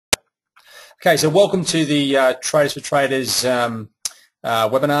Okay, so welcome to the Traders for Traders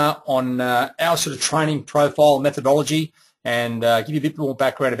webinar on our sort of training profile methodology, and give you a bit more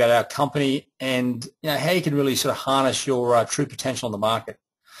background about our company and how you can really sort of harness your true potential in the market.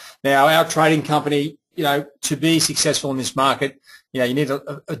 Now, our trading company, to be successful in this market, you need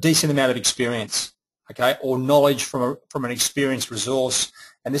a decent amount of experience, okay, or knowledge from an experienced resource.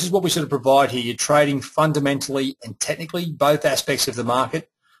 And this is what we sort of provide here. You're trading fundamentally and technically both aspects of the market.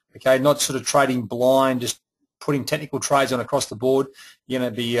 Okay, not sort of trading blind, just putting technical trades on across the board. You're going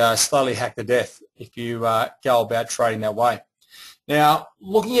to be slowly hacked to death if you go about trading that way. Now,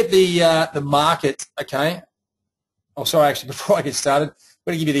 looking at the market, okay. Oh, sorry, actually, before I get started, I'm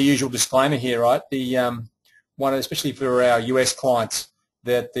going to give you the usual disclaimer here, right? The one, especially for our US clients,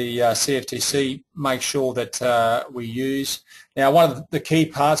 that the CFTC makes sure that we use. Now, one of the key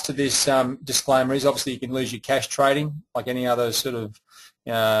parts to this disclaimer is obviously you can lose your cash trading, like any other sort of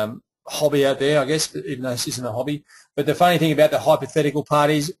hobby out there, I guess, even though this isn't a hobby. But the funny thing about the hypothetical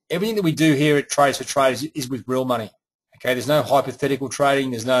part is everything that we do here at Traders for Traders is with real money. Okay, there's no hypothetical trading.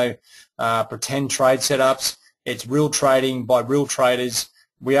 There's no pretend trade setups. It's real trading by real traders.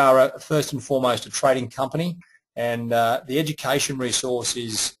 We are first and foremost a trading company, and the education resource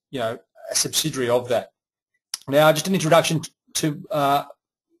is, a subsidiary of that. Now, just an introduction to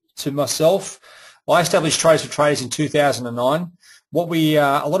myself. I established Traders for Traders in 2009. A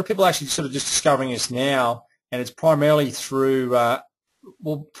lot of people are actually sort of just discovering us now, and it's primarily through,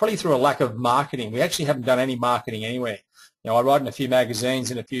 probably through a lack of marketing. We actually haven't done any marketing anywhere. I write in a few magazines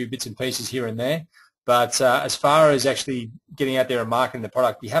and a few bits and pieces here and there, but as far as actually getting out there and marketing the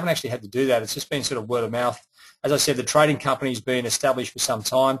product, we haven't actually had to do that. It's just been sort of word of mouth. As I said, the trading company's been established for some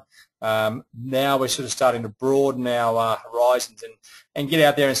time. Now we're sort of starting to broaden our horizons and get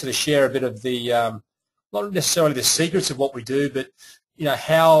out there and sort of share a bit of the not necessarily the secrets of what we do, but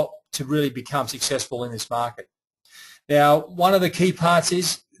how to really become successful in this market. Now, one of the key parts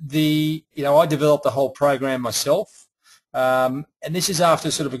is I developed the whole program myself, and this is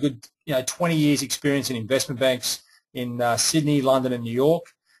after sort of a good 20 years experience in investment banks in Sydney, London, and New York,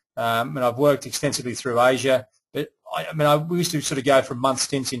 and I've worked extensively through Asia. But we used to sort of go for month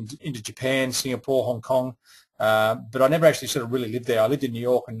stints into Japan, Singapore, Hong Kong. But I never actually sort of really lived there. I lived in New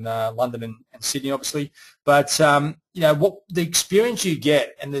York and London and Sydney, obviously. But what the experience you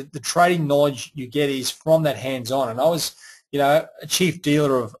get and the trading knowledge you get is from that hands-on. And I was, a chief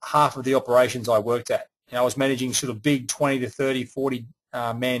dealer of half of the operations I worked at. I was managing sort of big 20 to 30, 40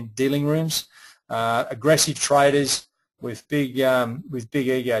 man dealing rooms, aggressive traders with big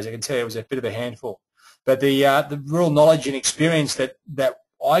egos. I can tell you it was a bit of a handful. But the real knowledge and experience that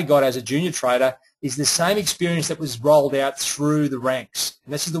I got as a junior trader is the same experience that was rolled out through the ranks.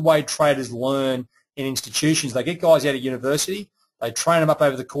 And this is the way traders learn in institutions. They get guys out of university, they train them up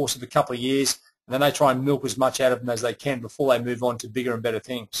over the course of a couple of years, and then they try and milk as much out of them as they can before they move on to bigger and better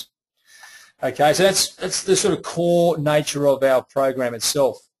things. Okay, so that's the sort of core nature of our program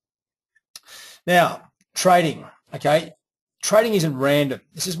itself. Now, trading, okay? Trading isn't random.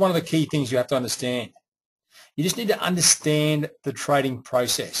 This is one of the key things you have to understand. You just need to understand the trading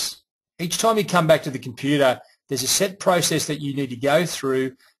process. Each time you come back to the computer, there's a set process that you need to go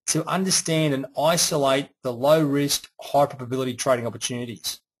through to understand and isolate the low-risk, high-probability trading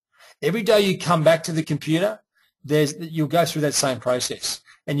opportunities. Every day you come back to the computer, you'll go through that same process,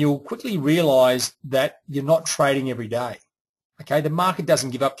 and you'll quickly realize that you're not trading every day. Okay, the market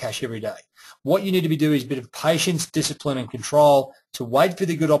doesn't give up cash every day. What you need to be doing is a bit of patience, discipline, and control to wait for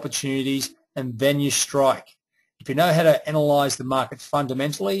the good opportunities, and then you strike. If you know how to analyze the market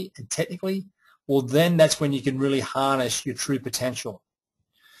fundamentally and technically, well, then that's when you can really harness your true potential.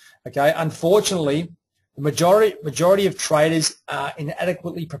 Okay, unfortunately, the majority of traders are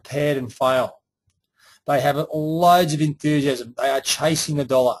inadequately prepared and fail. They have loads of enthusiasm. They are chasing the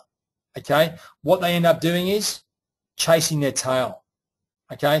dollar. Okay, what they end up doing is chasing their tail.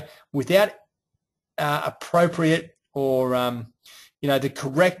 Okay, without appropriate or the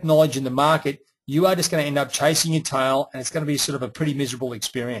correct knowledge in the market, you are just going to end up chasing your tail, and it's going to be sort of a pretty miserable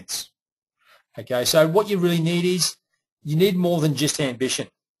experience. Okay, so what you really need is you need more than just ambition.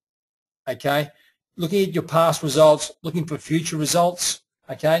 Okay, looking at your past results, looking for future results.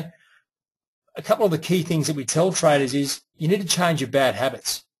 Okay, a couple of the key things that we tell traders is you need to change your bad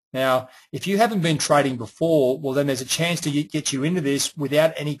habits. Now, if you haven't been trading before, well, then there's a chance to get you into this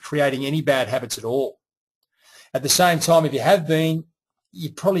without creating any bad habits at all. At the same time, if you have been, you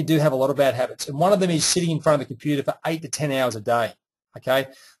probably do have a lot of bad habits. And one of them is sitting in front of the computer for 8 to 10 hours a day, okay?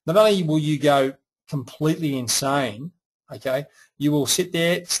 Not only will you go completely insane, okay, you will sit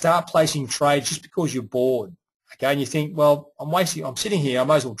there, start placing trades just because you're bored. Okay, and you think, well, I'm sitting here, I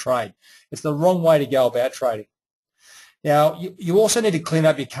might as well trade. It's the wrong way to go about trading. Now, you also need to clean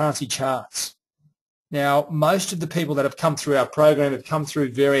up your currency charts. Now, most of the people that have come through our program have come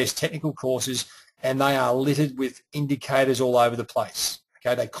through various technical courses, and they are littered with indicators all over the place.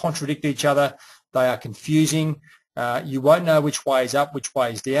 Okay, they contradict each other. They are confusing. You won't know which way is up, which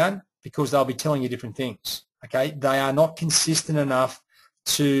way is down, because they'll be telling you different things. Okay, they are not consistent enough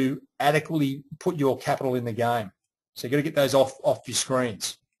to adequately put your capital in the game. So you've got to get those off your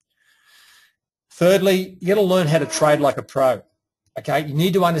screens. Thirdly, you got to learn how to trade like a pro. Okay, you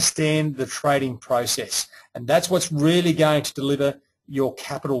need to understand the trading process, and that's what's really going to deliver your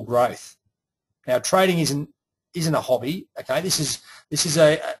capital growth. Now, trading isn't a hobby. Okay, this is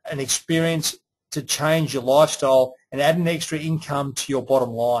an experience to change your lifestyle and add an extra income to your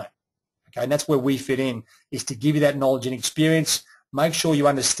bottom line. Okay, and that's where we fit in, is to give you that knowledge and experience. Make sure you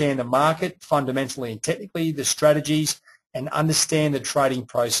understand the market fundamentally and technically, the strategies, and understand the trading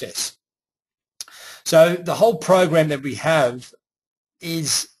process. So the whole program that we have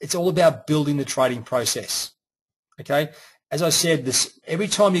it's all about building the trading process. Okay, as I said, every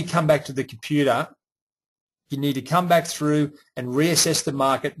time you come back to the computer, you need to come back through and reassess the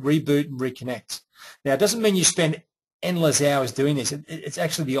market, reboot and reconnect. Now, it doesn't mean you spend endless hours doing this. It's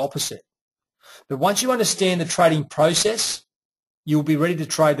actually the opposite. But once you understand the trading process, you'll be ready to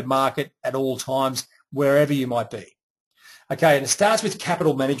trade the market at all times, wherever you might be. Okay, and it starts with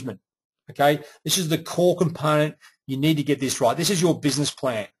capital management. Okay, this is the core component. You need to get this right. This is your business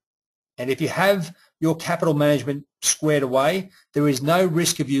plan. And if you have your capital management squared away, there is no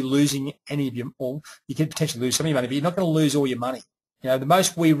risk of you losing any of your, or you can potentially lose some of your money, but you're not going to lose all your money. You know, the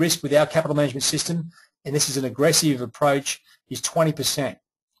most we risk with our capital management system, and this is an aggressive approach, is 20%.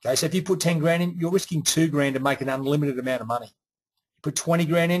 Okay, so if you put 10 grand in, you're risking 2 grand to make an unlimited amount of money. You put 20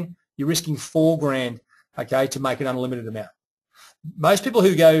 grand in, you're risking 4 grand, okay, to make an unlimited amount. Most people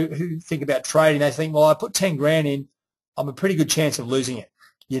who think about trading, they think, well, I put 10 grand in, I'm a pretty good chance of losing it.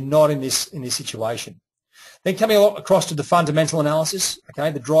 You're not in this situation. Then coming across to the fundamental analysis, okay,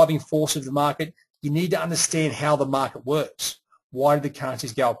 the driving force of the market, you need to understand how the market works. Why do the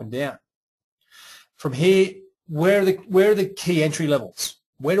currencies go up and down? From here, where are the key entry levels?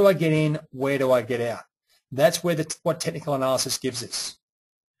 Where do I get in? Where do I get out? That's where what technical analysis gives us.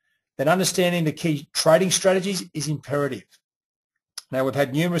 Then understanding the key trading strategies is imperative. Now, we've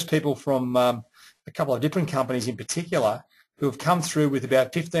had numerous people from a couple of different companies in particular who have come through with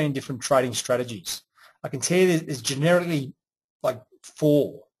about 15 different trading strategies. I can tell you there's generically like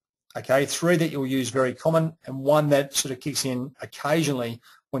 4, okay, 3 that you'll use very common, and 1 that sort of kicks in occasionally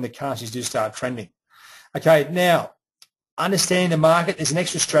when the currencies do start trending. Okay, now, understanding the market, there's an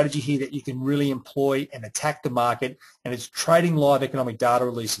extra strategy here that you can really employ and attack the market, and it's trading live economic data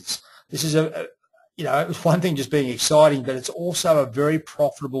releases. This is it's one thing just being exciting, but it's also a very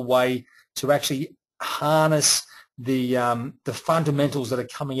profitable way to actually harness the fundamentals that are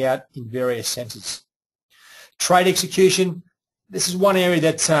coming out in various senses. Trade execution, this is one area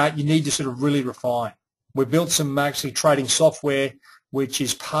that you need to sort of really refine. We've built some actually trading software which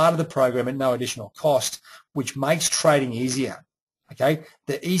is part of the program at no additional cost, which makes trading easier. Okay,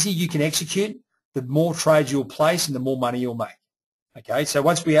 the easier you can execute, the more trades you'll place and the more money you'll make. Okay, so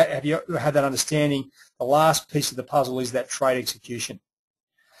once we have that understanding, the last piece of the puzzle is that trade execution.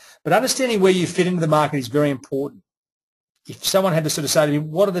 But understanding where you fit into the market is very important. If someone had to sort of say to me,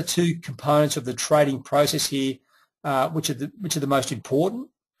 what are the 2 components of the trading process here, which are the most important?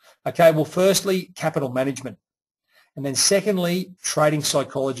 Okay, well, firstly, capital management. And then secondly, trading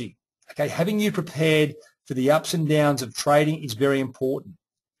psychology. Okay, having you prepared for the ups and downs of trading is very important.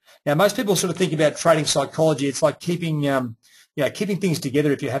 Now, most people sort of think about trading psychology. It's like keeping things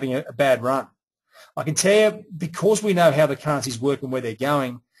together if you're having a bad run. I can tell you, because we know how the currencies work and where they're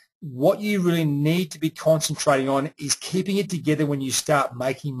going, what you really need to be concentrating on is keeping it together when you start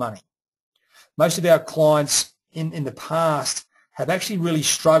making money. Most of our clients in the past have actually really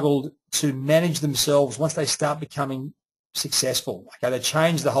struggled to manage themselves once they start becoming successful. Okay, they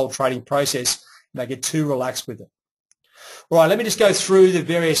change the whole trading process and they get too relaxed with it. All right, let me just go through the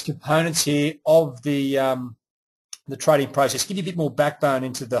various components here of the trading process, give you a bit more backbone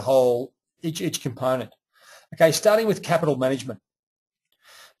into the whole, each component. Okay, starting with capital management.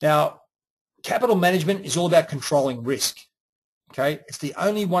 Now, capital management is all about controlling risk. Okay, it's the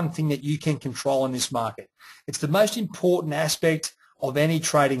only one thing that you can control in this market. It's the most important aspect of any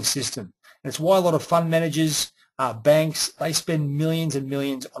trading system. And it's why a lot of fund managers, banks, they spend millions and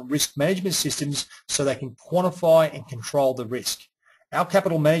millions on risk management systems so they can quantify and control the risk. Our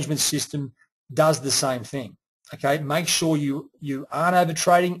capital management system does the same thing. Okay, make sure you aren't over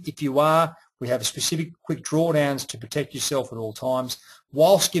trading. If you are, We have specific quick drawdowns to protect yourself at all times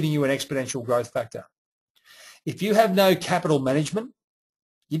whilst giving you an exponential growth factor. If you have no capital management,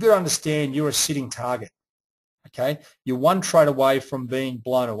 you've got to understand you're a sitting target. Okay, you're one trade away from being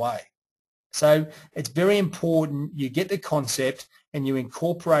blown away. So it's very important you get the concept and you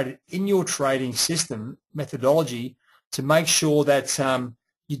incorporate it in your trading system methodology to make sure that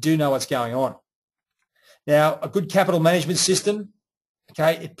you do know what's going on. Now, a good capital management system,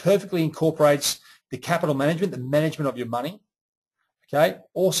 okay, it perfectly incorporates the capital management, the management of your money, okay,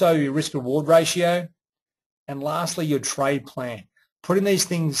 also your risk-reward ratio, and lastly, your trade plan. Putting these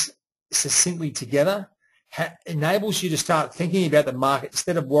things succinctly together enables you to start thinking about the market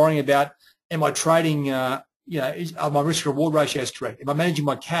instead of worrying about, am I trading, are my risk-reward ratios correct? Am I managing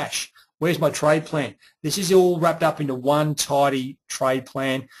my cash? Where's my trade plan? This is all wrapped up into one tidy trade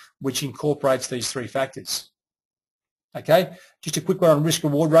plan which incorporates these three factors. Okay, just a quick one on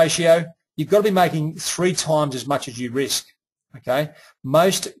risk-reward ratio. You've got to be making 3 times as much as you risk. Okay,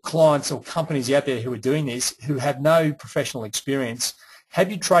 most clients or companies out there who are doing this, who have no professional experience,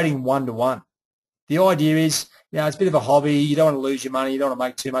 have you trading 1-to-1. The idea is, it's a bit of a hobby. You don't want to lose your money. You don't want to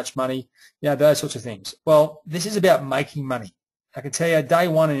make too much money. Those sorts of things. Well, this is about making money. I can tell you, day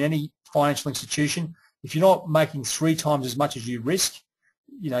one in any financial institution, if you're not making 3 times as much as you risk,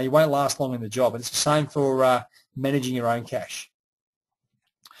 you won't last long in the job. And it's the same for managing your own cash.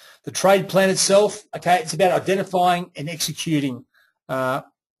 The trade plan itself, okay, it's about identifying and executing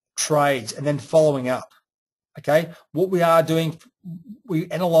trades and then following up. Okay, what we are doing, we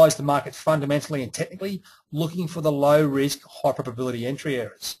analyse the market fundamentally and technically, looking for the low risk, high probability entry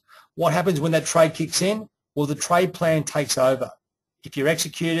areas. What happens when that trade kicks in? Well, the trade plan takes over. If you're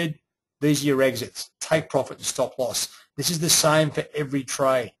executed, these are your exits. Take profit and stop loss. This is the same for every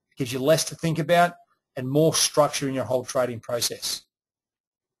trade. It gives you less to think about and more structure in your whole trading process.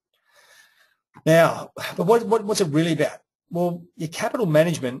 Now, but what's it really about? Well, your capital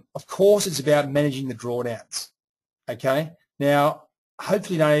management, of course, it's about managing the drawdowns, okay? Now,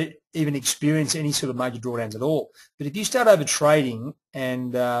 hopefully you don't even experience any sort of major drawdowns at all. But if you start over trading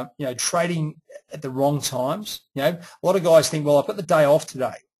and, trading at the wrong times, a lot of guys think, well, I've got the day off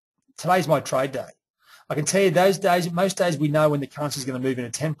today. Today's my trade day. I can tell you those days, most days we know when the currency is going to move in a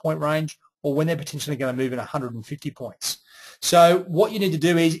 10-point range or when they're potentially going to move in 150 points. So what you need to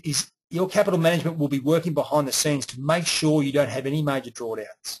do is your capital management will be working behind the scenes to make sure you don't have any major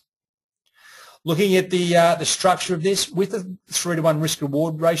drawdowns. Looking at the structure of this, with a 3-to-1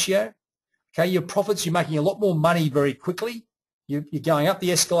 risk-reward ratio, okay, your profits, you're making a lot more money very quickly. You're going up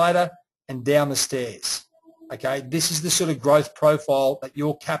the escalator and down the stairs. Okay, this is the sort of growth profile that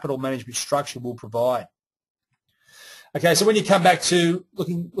your capital management structure will provide. Okay, so when you come back to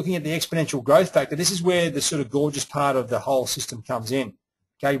looking at the exponential growth factor, this is where the sort of gorgeous part of the whole system comes in.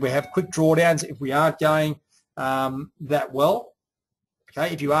 Okay, we have quick drawdowns if we aren't going that well.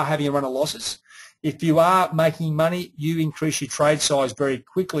 Okay, if you are having a run of losses. If you are making money, you increase your trade size very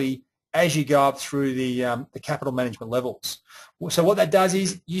quickly as you go up through the capital management levels. So what that does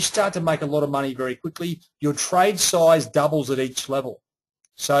is you start to make a lot of money very quickly. Your trade size doubles at each level.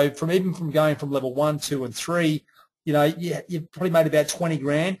 So even from going from level 1, 2, and 3, you've probably made about 20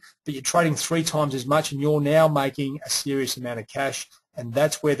 grand, but you're trading 3 times as much, and you're now making a serious amount of cash. And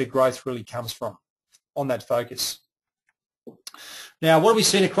that's where the growth really comes from, on that focus. Now, what have we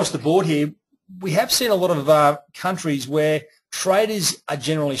seen across the board here? We have seen a lot of countries where traders are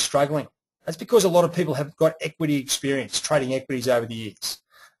generally struggling. That's because a lot of people have got equity experience, trading equities over the years.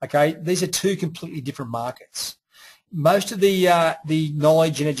 Okay, these are 2 completely different markets. Most of the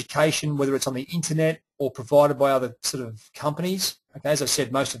knowledge and education, whether it's on the internet or provided by other sort of companies, okay, as I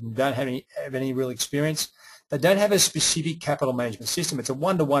said, most of them don't have any real experience. They don't have a specific capital management system. It's a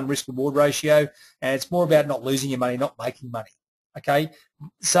 1-to-1 risk-reward ratio, and it's more about not losing your money, not making money. Okay,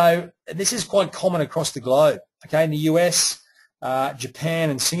 so this is quite common across the globe. Okay, in the US, Japan,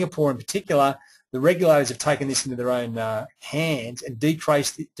 and Singapore in particular, the regulators have taken this into their own hands and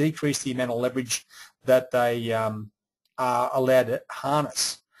decreased the amount of leverage that they are allowed to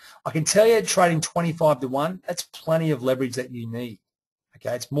harness. I can tell you, trading 25-to-1, that's plenty of leverage that you need.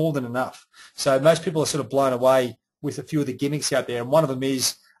 Okay, it's more than enough. So most people are sort of blown away with a few of the gimmicks out there, and one of them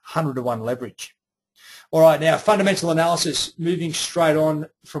is 100-to-1 leverage. All right, now fundamental analysis, moving straight on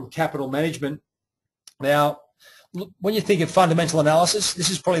from capital management. Now, when you think of fundamental analysis, this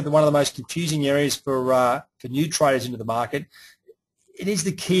is probably one of the most confusing areas for new traders into the market. It is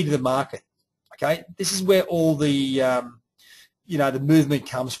the key to the market. Okay, this is where all the the movement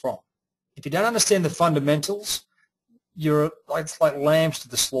comes from. If you don't understand the fundamentals, it's like lambs to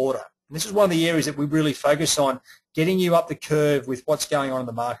the slaughter. And this is one of the areas that we really focus on, getting you up the curve with what's going on in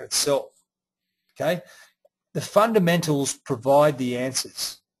the market itself. okay? The fundamentals provide the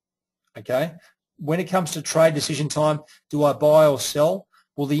answers, okay? When it comes to trade decision time, do I buy or sell?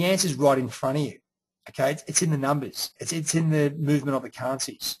 Well, the answer's right in front of you, okay? It's in the numbers. It's in the movement of the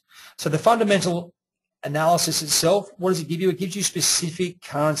currencies. So the fundamental analysis itself, what does it give you? It gives you specific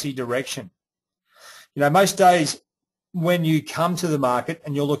currency direction. You know, most days when you come to the market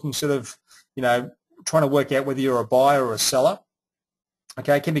and you're looking sort of, you know, trying to work out whether you're a buyer or a seller,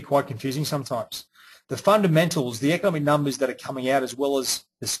 okay, it can be quite confusing sometimes. The fundamentals, the economic numbers that are coming out as well as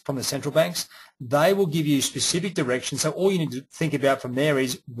from the central banks, they will give you specific direction. So all you need to think about from there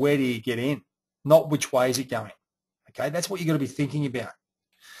is where do you get in, not which way is it going. Okay, that's what you've got to be thinking about.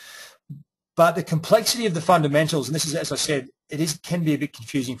 But the complexity of the fundamentals, and this is, as I said, can be a bit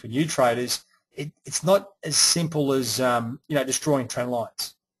confusing for new traders. It's not as simple as you know, just drawing trend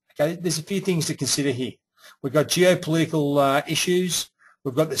lines. Okay, there's a few things to consider here. We've got geopolitical issues,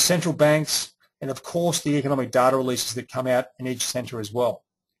 we've got the central banks, and of course the economic data releases that come out in each centre as well.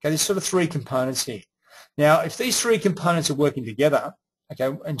 Okay, there's sort of three components here. Now, if these three components are working together,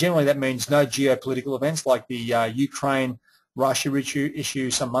 okay, and generally that means no geopolitical events like the Ukraine-Russia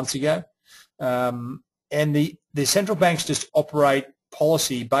issue some months ago, and the central banks just operate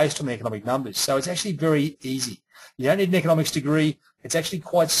policy based on the economic numbers. So it's actually very easy. You don't need an economics degree. It's actually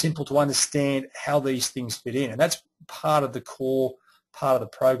quite simple to understand how these things fit in, and that's part of the core part of the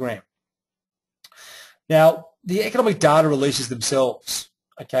program. Now, the economic data releases themselves,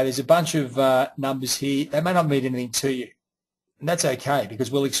 okay, there's a bunch of numbers here. They may not mean anything to you, and that's okay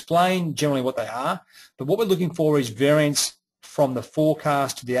because we'll explain generally what they are, but what we're looking for is variance from the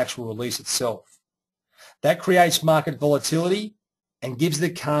forecast to the actual release itself. That creates market volatility and gives the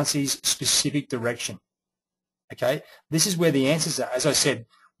currencies specific direction. Okay, this is where the answers are. As I said,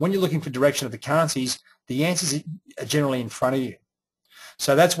 when you're looking for direction of the currencies, the answers are generally in front of you.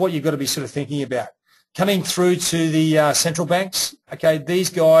 So that's what you've got to be sort of thinking about. Coming through to the central banks, okay, these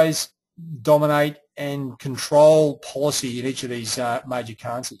guys dominate and control policy in each of these major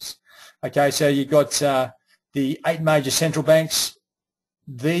currencies. Okay, so you've got the 8 major central banks.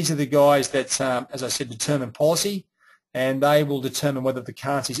 These are the guys that, as I said, determine policy, and they will determine whether the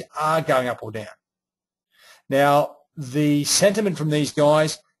currencies are going up or down. Now, the sentiment from these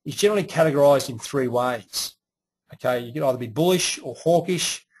guys is generally categorized in 3 ways. Okay, you can either be bullish or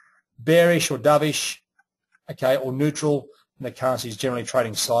hawkish, bearish or dovish, okay, or neutral, and the currency is generally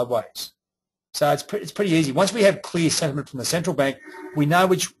trading sideways. So it's pretty easy. Once we have clear sentiment from the central bank, we know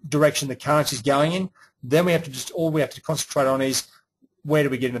which direction the currency is going in. Then we have to all we have to concentrate on is where do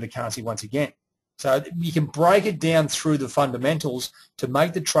we get into the currency once again. So you can break it down through the fundamentals to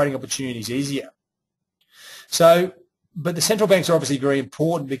make the trading opportunities easier. So, but the central banks are obviously very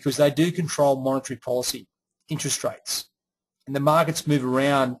important because they do control monetary policy, interest rates, and the markets move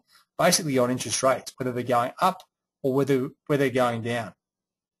around basically on interest rates, whether they're going up or whether they're going down.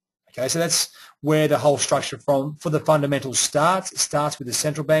 Okay, so that's where the whole structure for the fundamentals starts. It starts with the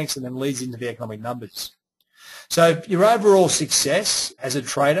central banks and then leads into the economic numbers. So your overall success as a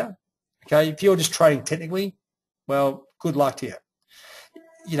trader, okay, if you're just trading technically, well, good luck to you.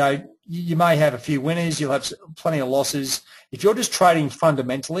 You know, you may have a few winners, you'll have plenty of losses. If you're just trading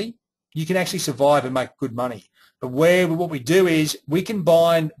fundamentally, you can actually survive and make good money. But what we do is we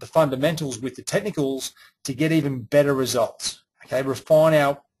combine the fundamentals with the technicals to get even better results, okay, refine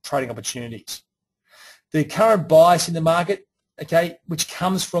our trading opportunities. The current bias in the market, okay, which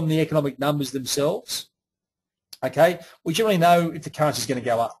comes from the economic numbers themselves, okay, we generally know if the currency is going to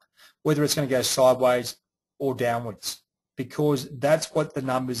go up, whether it's going to go sideways or downwards, because that's what the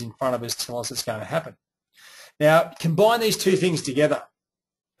numbers in front of us tell us is going to happen. Now, combine these two things together.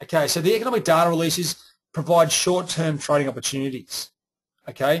 Okay, so the economic data releases provide short-term trading opportunities.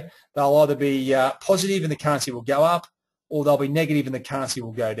 Okay, they'll either be positive and the currency will go up, or they'll be negative and the currency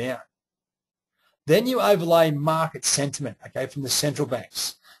will go down. Then you overlay market sentiment, okay, from the central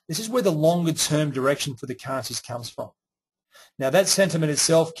banks. This is where the longer-term direction for the currencies comes from. Now, that sentiment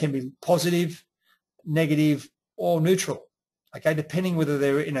itself can be positive, negative, or neutral, okay, depending whether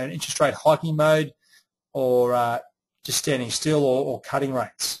they're in an interest rate hiking mode or just standing still or cutting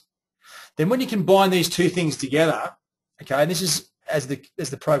rates. Then when you combine these two things together, okay, and this is as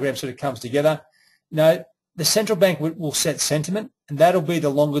the program sort of comes together, you know, the central bank will set sentiment, and that'll be the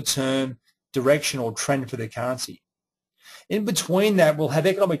longer-term direction or trend for the currency. In between that, we'll have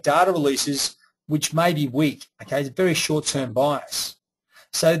economic data releases which may be weak, okay, it's a very short-term bias.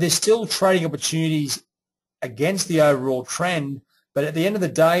 So there's still trading opportunities against the overall trend, but at the end of the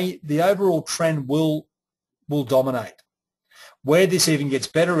day, the overall trend will dominate. Where this even gets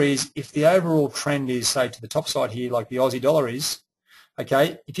better is if the overall trend is, say, to the top side here, like the Aussie dollar is,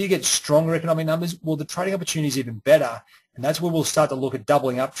 Okay, if you get stronger economic numbers, well, the trading opportunity is even better, and that's where we'll start to look at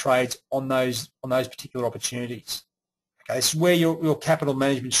doubling up trades on those particular opportunities. Okay, this is where your capital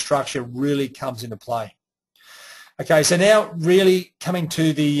management structure really comes into play. Okay, so now really coming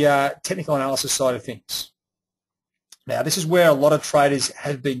to the technical analysis side of things. Now, this is where a lot of traders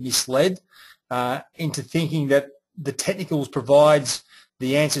have been misled into thinking that the technicals provides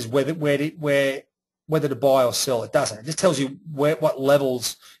the answers whether to buy or sell. It doesn't. It just tells you what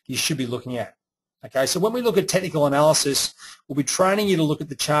levels you should be looking at. Okay, so when we look at technical analysis, we'll be training you to look at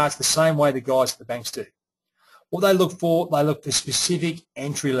the charts the same way the guys at the banks do. What they look for specific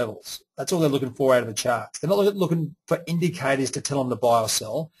entry levels. That's all they're looking for out of the charts. They're not looking for indicators to tell them to buy or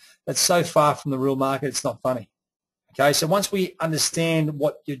sell. That's so far from the real market, it's not funny. Okay, so once we understand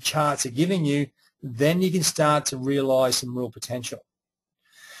what your charts are giving you, then you can start to realize some real potential.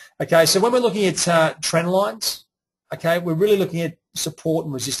 Okay, so when we're looking at trend lines, okay, we're really looking at support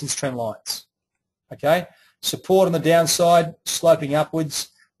and resistance trend lines. Okay, support on the downside, sloping upwards,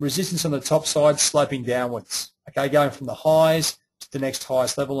 resistance on the top side, sloping downwards. Okay, going from the highs to the next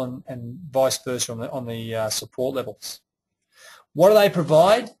highest level and vice versa on the support levels. What do they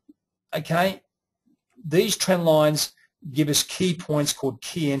provide? Okay, these trend lines give us key points called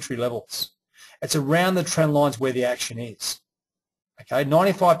key entry levels. It's around the trend lines where the action is. Okay,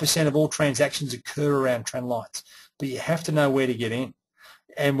 95% of all transactions occur around trend lines, but you have to know where to get in.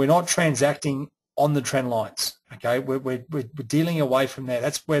 And we're not transacting on the trend lines. Okay, we're dealing away from there.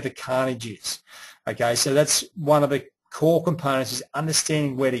 That's where the carnage is. Okay, so that's one of the core components, is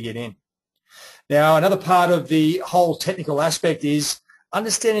understanding where to get in. Now, another part of the whole technical aspect is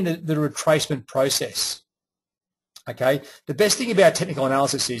understanding the retracement process. Okay, the best thing about technical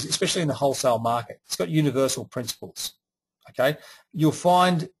analysis is, especially in the wholesale market, it's got universal principles. Okay, you'll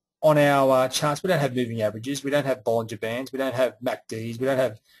find on our charts we don't have moving averages, we don't have Bollinger Bands, we don't have MACDs, we don't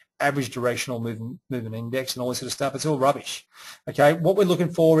have average directional movement index and all this sort of stuff. It's all rubbish. Okay, what we're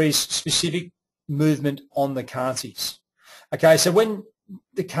looking for is specific movement on the currencies. Okay, so when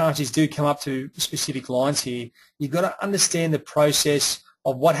the currencies do come up to specific lines here, you've got to understand the process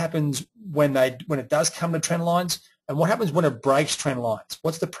of what happens when it does come to trend lines and what happens when it breaks trend lines.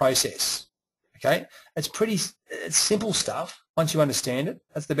 What's the process? Okay, it's simple stuff once you understand it.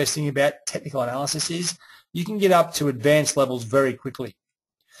 That's the best thing about technical analysis, is you can get up to advanced levels very quickly.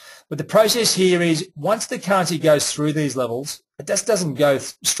 But the process here is, once the currency goes through these levels, it just doesn't go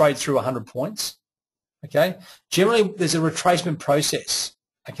straight through 100 points. Okay, generally there's a retracement process.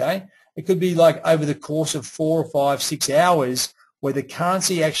 Okay, it could be like over the course of 4 or 5, 6 hours, where the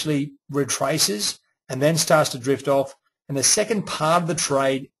currency actually retraces and then starts to drift off. And the second part of the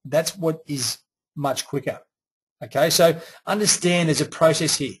trade, that's what is much quicker. Okay, so understand there's a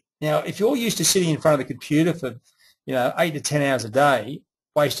process here. Now, if you're used to sitting in front of the computer for 8 to 10 hours a day,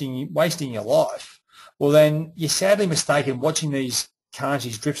 wasting your life, well, then you're sadly mistaken watching these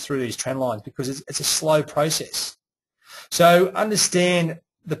currencies drift through these trend lines, because it's a slow process. So understand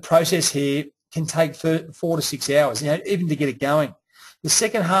the process here can take 4 to 6 hours, even to get it going. The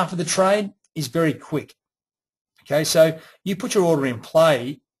second half of the trade is very quick. Okay, so you put your order in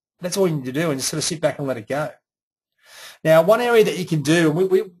play, that's all you need to do, and just sort of sit back and let it go. Now, one area that you can do,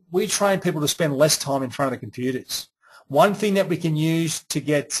 we train people to spend less time in front of the computers. One thing that we can use to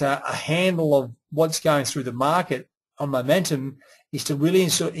get a handle of what's going through the market on momentum is to really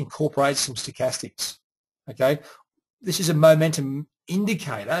incorporate some stochastics. Okay, this is a momentum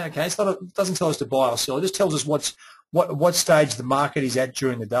indicator. Okay, it doesn't tell us to buy or sell. It just tells us what stage the market is at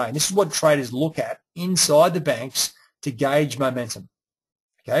during the day. And this is what traders look at inside the banks to gauge momentum.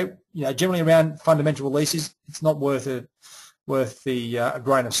 Okay, generally around fundamental releases, it's not worth a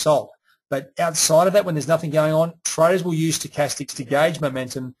grain of salt. But outside of that, when there's nothing going on, traders will use stochastics to gauge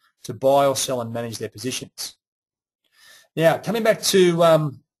momentum to buy or sell and manage their positions. Now, coming back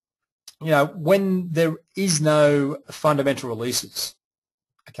to when there is no fundamental releases,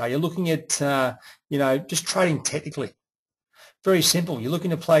 okay, you're looking at just trading technically. Very simple. You're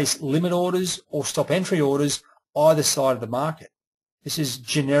looking to place limit orders or stop entry orders either side of the market. This is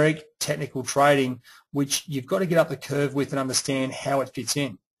generic technical trading, which you've got to get up the curve with and understand how it fits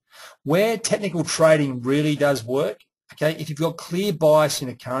in. Where technical trading really does work, okay, if you've got clear bias in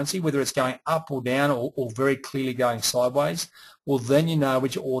a currency, whether it's going up or down or very clearly going sideways, well, then you know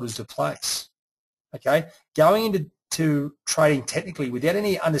which orders to place. Okay, going into trading technically without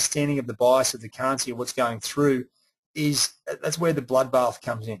any understanding of the bias of the currency or what's going through, that's where the bloodbath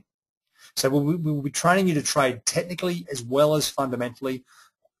comes in. So we'll be training you to trade technically as well as fundamentally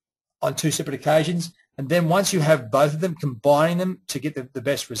on 2 separate occasions, and then once you have both of them, combining them to get the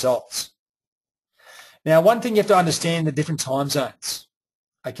best results. Now, one thing you have to understand, the different time zones,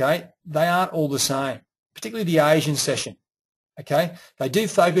 okay? They aren't all the same, particularly the Asian session, okay? They do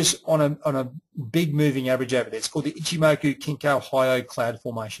focus on a big moving average over there. It's called the Ichimoku Kinko Hyo Cloud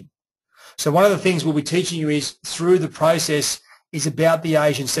Formation. So one of the things we'll be teaching you is through the process is about the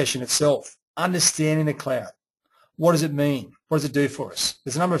Asian session itself, understanding the cloud. What does it mean? What does it do for us?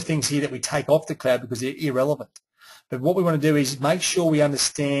 There's a number of things here that we take off the cloud because they're irrelevant. But what we want to do is make sure we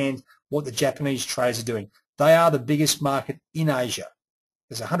understand what the Japanese traders are doing. They are the biggest market in Asia.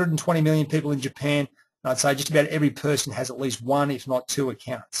 There's 120 million people in Japan, and I'd say just about every person has at least one, if not two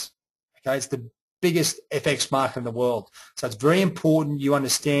accounts. Okay, it's the biggest FX market in the world. So it's very important you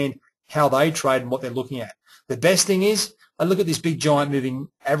understand how they trade and what they're looking at. The best thing is, I look at this big giant moving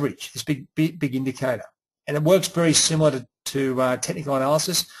average, this big indicator, and it works very similar to technical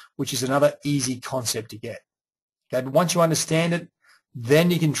analysis, which is another easy concept to get. Okay, but once you understand it,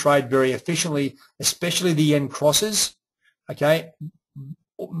 then you can trade very efficiently, especially the yen crosses, okay,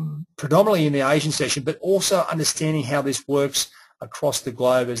 predominantly in the Asian session, but also understanding how this works across the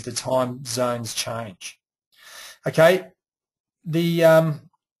globe as the time zones change. Okay,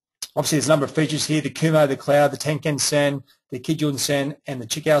 obviously there's a number of features here, the Kumo, the cloud, the Tenkan Sen, the Kijun Sen, and the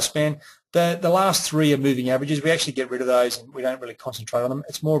Chikou span. The last three are moving averages. We actually get rid of those and we don't really concentrate on them.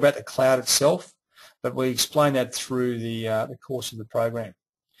 It's more about the cloud itself, but we explain that through the course of the program.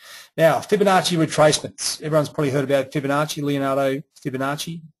 Now, Fibonacci retracements. Everyone's probably heard about Fibonacci, Leonardo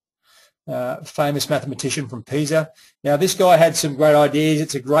Fibonacci, famous mathematician from Pisa. Now, this guy had some great ideas.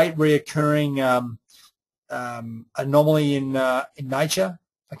 It's a great reoccurring anomaly in nature.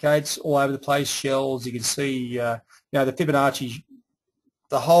 Okay, it's all over the place. Shells. You can see, the Fibonacci,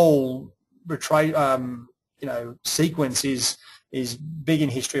 the whole sequence is big in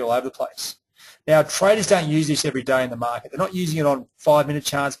history all over the place. Now, traders don't use this every day in the market. They're not using it on 5-minute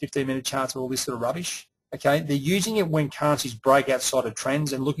charts, 15-minute charts, all this sort of rubbish. Okay, they're using it when currencies break outside of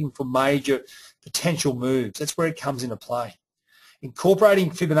trends and looking for major potential moves. That's where it comes into play.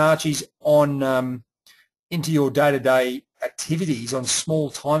 Incorporating Fibonacci's on into your day-to-day activities on small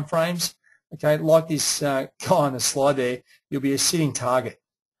time frames, okay, like this guy on the slide there, you'll be a sitting target.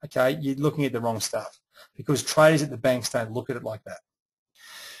 Okay, you're looking at the wrong stuff because traders at the banks don't look at it like that.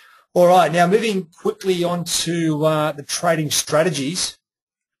 All right, now moving quickly on to the trading strategies.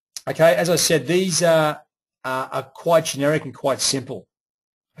 Okay, as I said, these are quite generic and quite simple.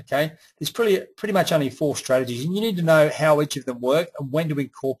 Okay, there's pretty much only 4 strategies, and you need to know how each of them work and when to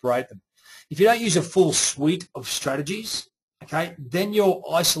incorporate them. If you don't use a full suite of strategies, okay, then you're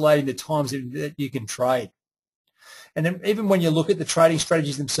isolating the times that you can trade. And then even when you look at the trading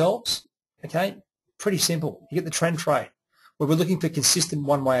strategies themselves, okay, pretty simple. You get the trend trade, where we're looking for consistent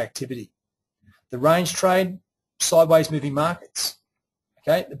one-way activity. The range trade, sideways moving markets.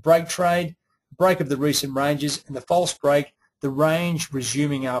 Okay, the break trade, break of the recent ranges, and the false break, the range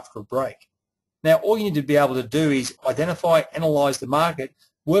resuming after a break. Now, all you need to be able to do is identify, analyze the market,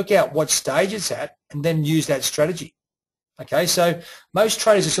 work out what stage it's at, and then use that strategy. Okay, so most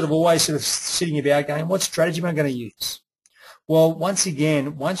traders are always sitting about going, what strategy am I going to use? Well, once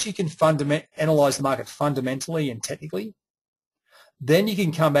again, once you can analyze the market fundamentally and technically, then you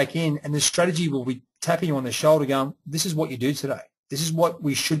can come back in and the strategy will be tapping you on the shoulder going, this is what you do today. This is what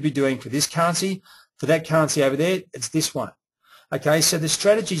we should be doing for this currency. For that currency over there, it's this one. Okay, so the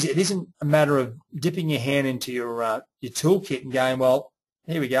strategies, it isn't a matter of dipping your hand into your toolkit and going, well,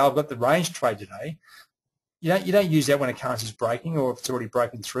 here we go, I've got the range trade today. You don't use that when a currency is breaking or if it's already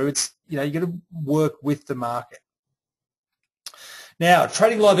broken through. It's, you got to work with the market. Now,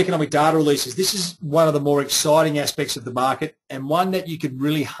 trading live economic data releases, this is one of the more exciting aspects of the market and one that you could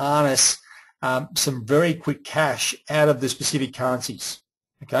really harness some very quick cash out of the specific currencies.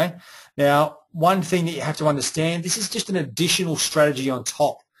 Okay. Now, one thing that you have to understand, this is just an additional strategy on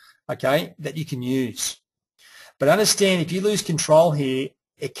top, okay, that you can use. But understand, if you lose control here,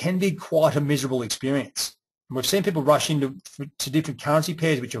 it can be quite a miserable experience. And we've seen people rush into different currency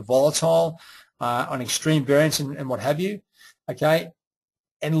pairs which are volatile, on extreme variance and what have you, okay,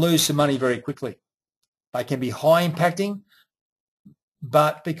 and lose some money very quickly. They can be high impacting,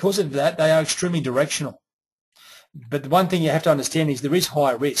 but because of that, they are extremely directional. But the one thing you have to understand is there is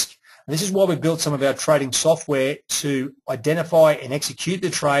high risk. And this is why we built some of our trading software to identify and execute the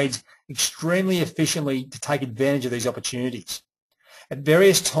trades extremely efficiently to take advantage of these opportunities. At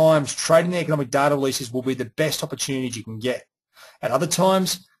various times, trading the economic data releases will be the best opportunities you can get. At other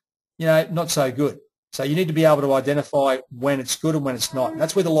times, not so good. So you need to be able to identify when it's good and when it's not. And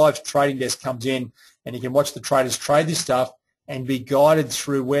that's where the live trading desk comes in, and you can watch the traders trade this stuff and be guided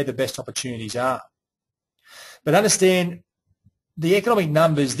through where the best opportunities are. But understand, the economic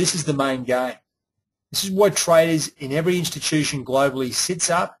numbers, this is the main game. This is why traders in every institution globally sits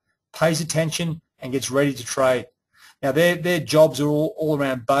up, pays attention, and gets ready to trade. Now, their jobs are all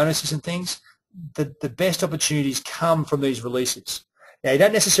around bonuses and things. The best opportunities come from these releases. Now, you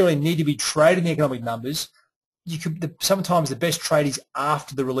don't necessarily need to be trading the economic numbers. Sometimes the best trade is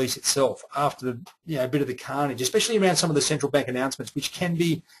after the release itself, after a bit of the carnage, especially around some of the central bank announcements, which can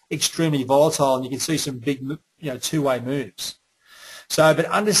be extremely volatile, and you can see some big two-way moves. So, but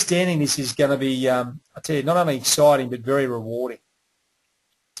understanding this is going to be, I tell you, not only exciting but very rewarding.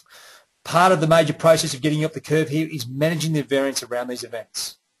 Part of the major process of getting up the curve here is managing the variance around these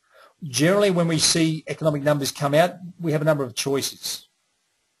events. Generally, when we see economic numbers come out, we have a number of choices.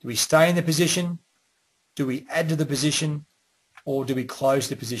 Do we stay in the position? Do we add to the position? Or do we close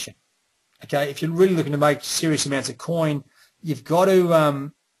the position? Okay, if you're really looking to make serious amounts of coin, you've got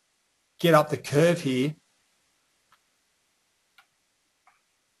to get up the curve here.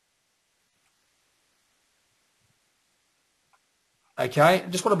 Okay, I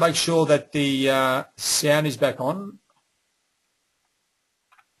just want to make sure that the sound is back on.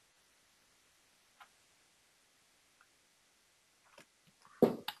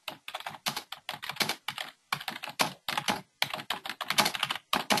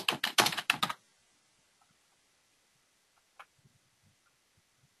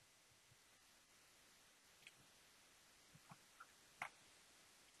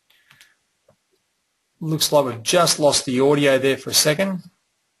 Looks like we've just lost the audio there for a second.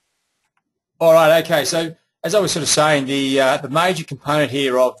 All right, okay. So as I was sort of saying, the major component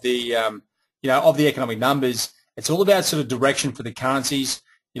here of the of the economic numbers, it's all about sort of direction for the currencies.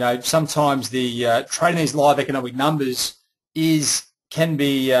 Sometimes the trading these live economic numbers can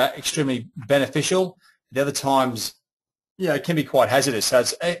be extremely beneficial. The other times, it can be quite hazardous. So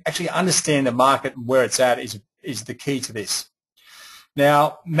it's actually understand the market and where it's at is the key to this.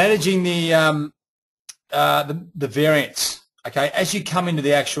 Now, managing the variance, okay, as you come into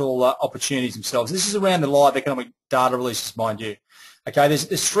the actual opportunities themselves. This is around the live economic data releases, mind you. Okay,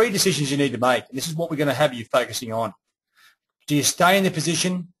 there's three decisions you need to make, and this is what we're going to have you focusing on. Do you stay in the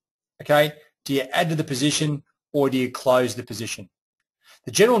position? Okay, do you add to the position, or do you close the position?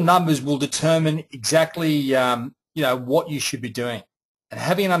 The general numbers will determine exactly what you should be doing, and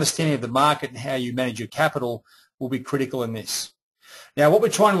having an understanding of the market and how you manage your capital will be critical in this. Now, what we're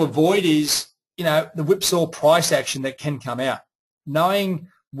trying to avoid is the whipsaw price action that can come out. Knowing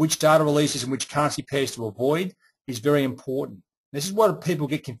which data releases and which currency pairs to avoid is very important. This is what people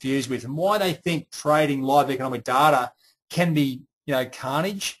get confused with and why they think trading live economic data can be,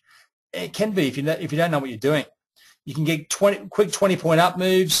 carnage. It can be if you don't know what you're doing. You can get quick 20-point up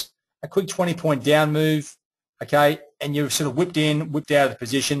moves, a quick 20-point down move, okay, and you're sort of whipped out of the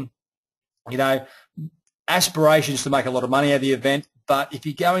position. Aspirations to make a lot of money out of the event, but if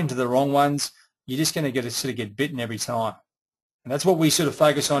you go into the wrong ones, you're just going to get bitten every time. And that's what we sort of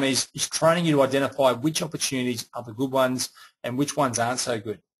focus on is training you to identify which opportunities are the good ones and which ones aren't so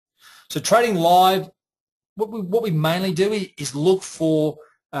good. So trading live, what we mainly do is look for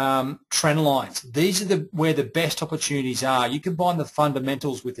trend lines. These are where the best opportunities are. You combine the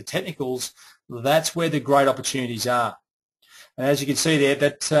fundamentals with the technicals, that's where the great opportunities are. And as you can see there,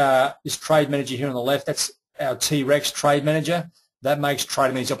 that this trade manager here on the left, that's our T-Rex trade manager. That makes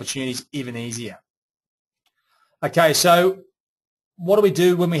trading these opportunities even easier. Okay, so what do we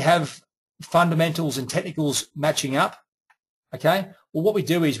do when we have fundamentals and technicals matching up? Okay, well, what we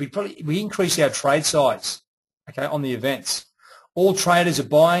do is we increase our trade size, okay, on the events. All traders are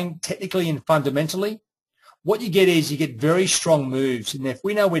buying technically and fundamentally. What you get is you get very strong moves, and if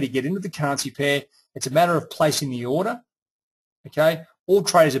we know where to get into the currency pair, it's a matter of placing the order. Okay, all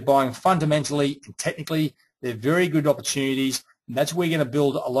traders are buying fundamentally and technically. They're very good opportunities. And that's where you're going to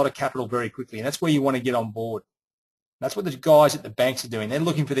build a lot of capital very quickly, and that's where you want to get on board. That's what the guys at the banks are doing. They're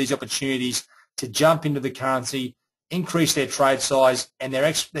looking for these opportunities to jump into the currency, increase their trade size, and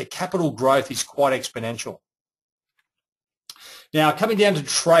their capital growth is quite exponential. Now, coming down to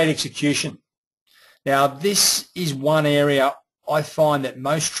trade execution. Now, this is one area I find that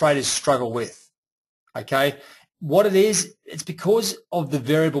most traders struggle with. Okay, what it is, it's because of the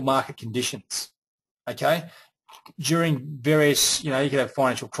variable market conditions. Okay. During various, you could have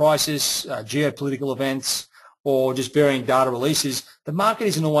financial crisis, geopolitical events, or just varying data releases, the market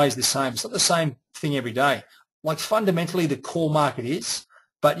isn't always the same. It's not the same thing every day. Like fundamentally, the core market is,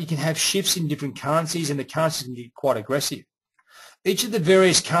 but you can have shifts in different currencies, and the currencies can get quite aggressive. Each of the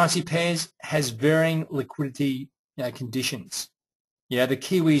various currency pairs has varying liquidity conditions. The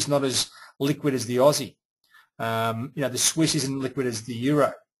Kiwi is not as liquid as the Aussie. The Swiss isn't liquid as the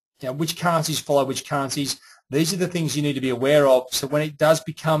Euro. Which currencies follow which currencies? These are the things you need to be aware of. So when it does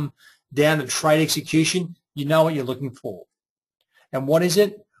become, down to trade execution, you know what you're looking for. And what is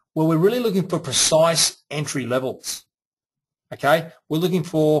it? Well, we're really looking for precise entry levels. Okay? We're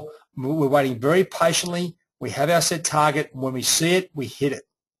waiting very patiently. We have our set target. When we see it, we hit it.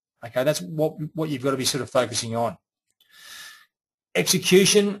 Okay? That's what you've got to be sort of focusing on.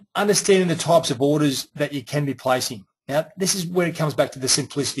 Execution, understanding the types of orders that you can be placing. Now, this is where it comes back to the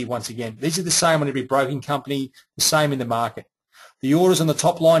simplicity once again. These are the same on every broking company, the same in the market. The orders on the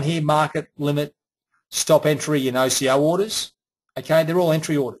top line here, market, limit, stop entry, and OCO orders, okay, they're all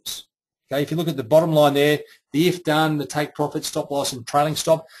entry orders. Okay, if you look at the bottom line there, the if done, the take profit, stop loss, and trailing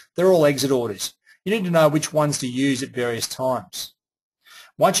stop, they're all exit orders. You need to know which ones to use at various times.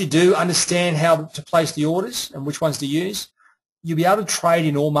 Once you do understand how to place the orders and which ones to use, you'll be able to trade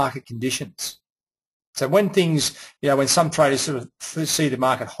in all market conditions. So when things, when some traders sort of see the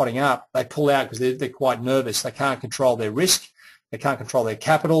market hotting up, they pull out because they're quite nervous. They can't control their risk. They can't control their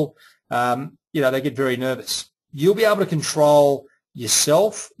capital. They get very nervous. You'll be able to control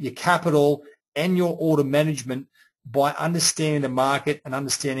yourself, your capital, and your order management by understanding the market and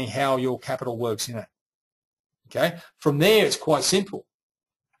understanding how your capital works in it. Okay. From there, it's quite simple.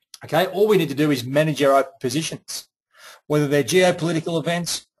 Okay. All we need to do is manage our open positions, whether they're geopolitical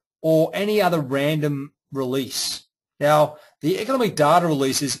events or any other random release. Now, the economic data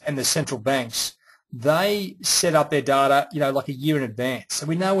releases and the central banks, they set up their data, like a year in advance. So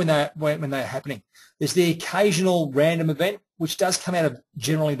we know when they're happening. There's the occasional random event, which does come out of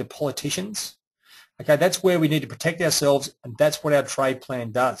generally the politicians. Okay, that's where we need to protect ourselves, and that's what our trade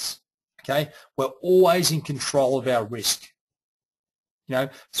plan does. Okay, we're always in control of our risk,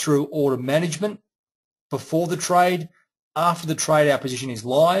 through order management, before the trade, after the trade, our position is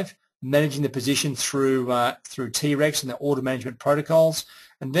live, managing the position through T-Rex and the order management protocols,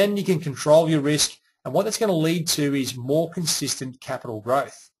 and then you can control your risk, and what that's going to lead to is more consistent capital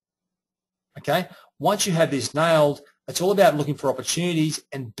growth. Okay, once you have this nailed, it's all about looking for opportunities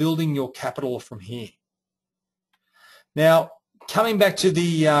and building your capital from here. Now, coming back to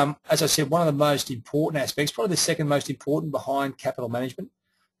the, as I said, one of the most important aspects, probably the second most important behind capital management,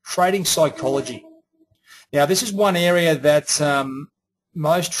 trading psychology. Now, this is one area that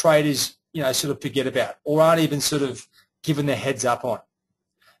most traders, sort of forget about or aren't even sort of given their heads up on.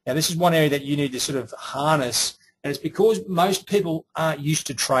 Now, this is one area that you need to sort of harness, and it's because most people aren't used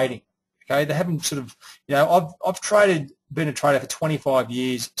to trading. Okay, they haven't sort of, I've been a trader for 25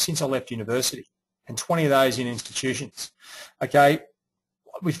 years since I left university, and 20 of those in institutions. Okay,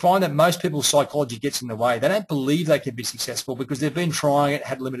 we find that most people's psychology gets in the way. They don't believe they can be successful because they've been trying it,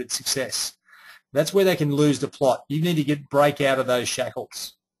 had limited success. That's where they can lose the plot. You need to break out of those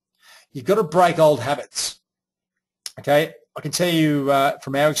shackles. You've got to break old habits. Okay, I can tell you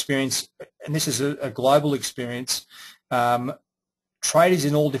from our experience, and this is a global experience, traders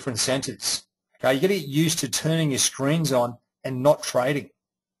in all different centres. Okay, you got to get used to turning your screens on and not trading.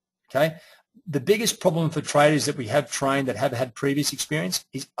 Okay, the biggest problem for traders that we have trained that have had previous experience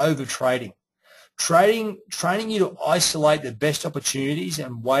is over trading. Training you to isolate the best opportunities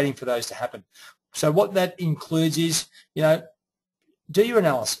and waiting for those to happen. So what that includes is, do your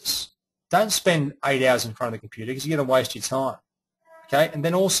analysis. Don't spend 8 hours in front of the computer because you're going to waste your time. Okay, and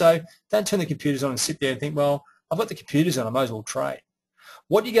then also don't turn the computers on and sit there and think, well, I've got the computers on, I might as well trade.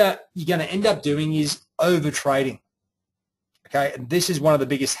 What you're going to end up doing is over trading. Okay, and this is one of the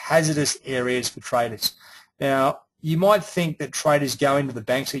biggest hazardous areas for traders. Now, you might think that traders go into the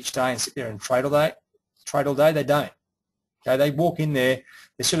banks each day and sit there and trade all day. They don't. Okay, they walk in there,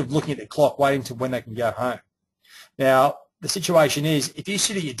 they're sort of looking at the clock, waiting to when they can go home. Now, the situation is, if you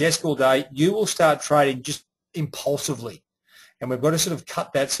sit at your desk all day, you will start trading just impulsively, and we've got to sort of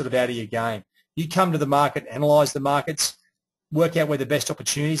cut that sort of out of your game. You come to the market, analyse the markets, work out where the best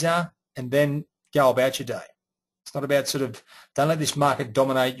opportunities are, and then go about your day. It's not about don't let this market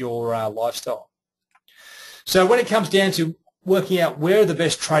dominate your lifestyle. So when it comes down to working out where are the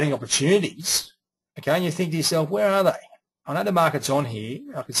best trading opportunities, okay, and you think to yourself, where are they? I know the market's on here.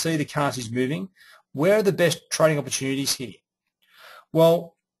 I can see the currency's moving. Where are the best trading opportunities here?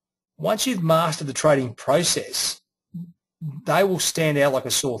 Well, once you've mastered the trading process, they will stand out like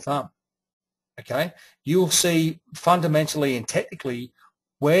a sore thumb. Okay, you will see fundamentally and technically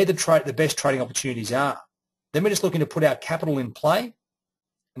where the best trading opportunities are. Then we're just looking to put our capital in play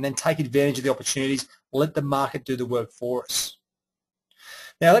and then take advantage of the opportunities, let the market do the work for us.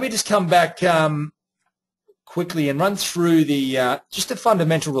 Now, let me just come back quickly and run through just the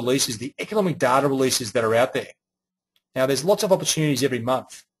fundamental releases, the economic data releases that are out there. Now, there's lots of opportunities every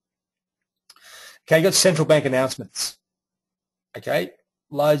month. Okay, you've got central bank announcements. Okay,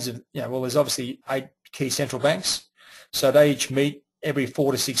 loads of, well, there's obviously 8 key central banks. So they each meet every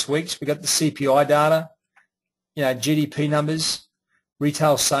 4 to 6 weeks. We've got the CPI data, GDP numbers,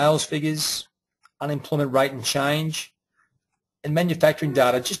 retail sales figures, unemployment rate and change, and manufacturing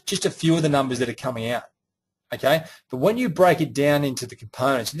data, just a few of the numbers that are coming out, okay? But when you break it down into the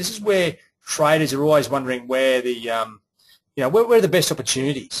components, and this is where traders are always wondering where the, where are the best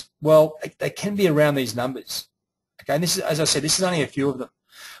opportunities? Well, they can be around these numbers, okay? And this is, as I said, this is only a few of them.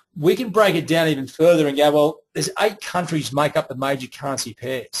 We can break it down even further and go, well, there's 8 countries make up the major currency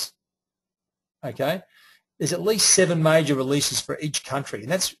pairs, okay? There's at least 7 major releases for each country,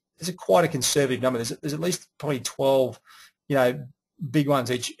 and that's quite a conservative number. There's at least probably 12, big ones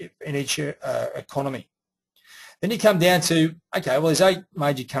in each economy. Then you come down to, okay, well, there's 8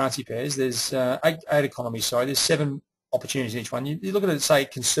 major currency pairs. There's 8 economies, sorry. There's 7 opportunities in each one. You look at it, say,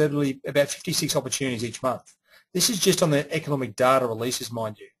 conservatively, about 56 opportunities each month. This is just on the economic data releases,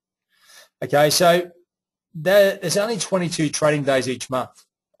 mind you. Okay, so there's only 22 trading days each month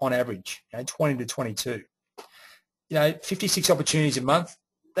on average, 20 to 22. 56 opportunities a month,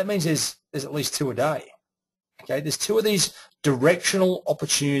 that means there's at least 2 a day. Okay, there's 2 of these directional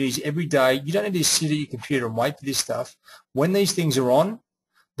opportunities every day. You don't need to sit at your computer and wait for this stuff. When these things are on,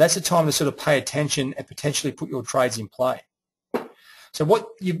 that's the time to sort of pay attention and potentially put your trades in play. So what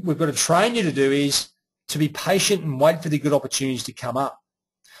we've got to train you to do is to be patient and wait for the good opportunities to come up.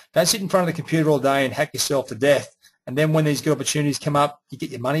 Don't sit in front of the computer all day and hack yourself to death, and then when these good opportunities come up, you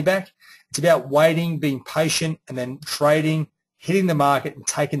get your money back. It's about waiting, being patient, and then trading, hitting the market, and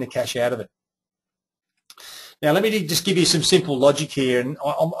taking the cash out of it. Now, let me just give you some simple logic here, and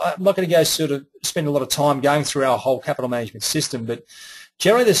I'm not going to go sort of spend a lot of time going through our whole capital management system, but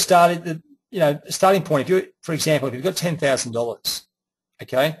generally the starting point, for example, if you've got $10,000,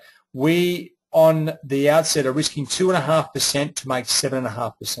 okay, we on the outset are risking 2.5% to make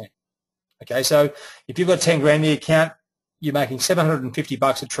 7.5%. Okay, so if you've got 10 grand in the account, you're making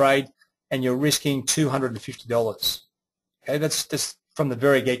 $750 a trade, and you're risking $250. Okay, that's from the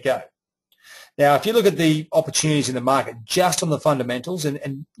very get-go. Now, if you look at the opportunities in the market just on the fundamentals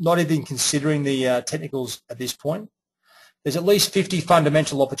and not even considering the technicals at this point, there's at least 50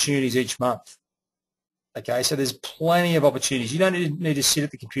 fundamental opportunities each month. Okay, so there's plenty of opportunities. You don't need to sit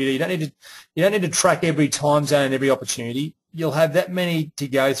at the computer. You don't need to track every time zone and every opportunity. You'll have that many to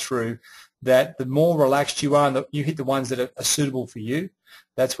go through. That the more relaxed you are and you hit the ones that are suitable for you,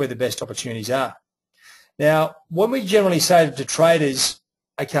 that's where the best opportunities are. Now, when we generally say to traders,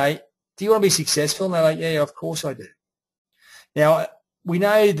 okay, do you want to be successful? And they're like, yeah, of course I do. Now, we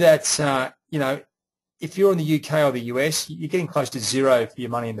know that, if you're in the UK or the US, you're getting close to zero for your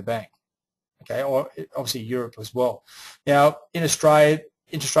money in the bank, okay, or obviously Europe as well. Now, in Australia,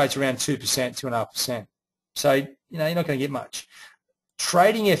 interest rates are around 2%, 2.5%. So, you're not going to get much.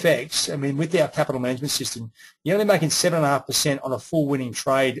 Trading FX, I mean, with our capital management system, you're only making 7.5% on a full winning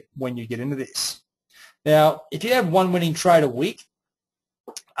trade when you get into this. Now, if you have one winning trade a week,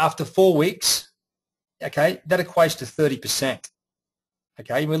 after 4 weeks, okay, that equates to 30%.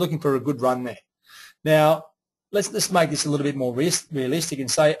 Okay, we're looking for a good run there. Now, let's make this a little bit more realistic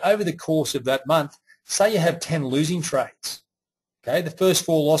and say over the course of that month, say you have 10 losing trades. Okay, the first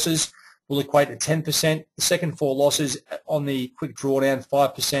 4 losses will equate to 10%, the second 4 losses on the quick drawdown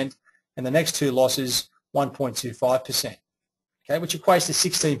 5%, and the next 2 losses 1.25%, okay, which equates to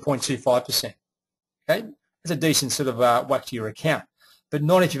 16.25%. Okay, that's a decent sort of whack to your account, but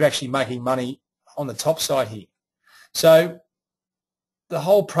not if you're actually making money on the top side here. So the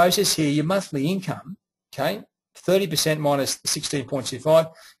whole process here, your monthly income, okay, 30% minus the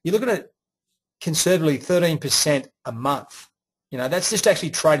 16.25, you're looking at conservatively 13% a month. That's just actually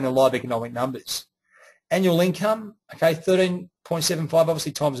trading the live economic numbers. Annual income, okay, 13.75,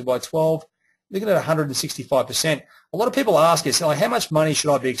 obviously times it by 12, looking at 165%. A lot of people ask us, like, how much money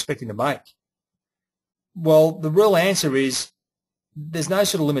should I be expecting to make? Well, the real answer is there's no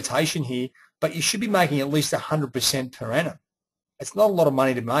sort of limitation here, but you should be making at least 100% per annum. It's not a lot of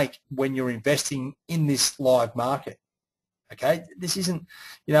money to make when you're investing in this live market. Okay, this isn't,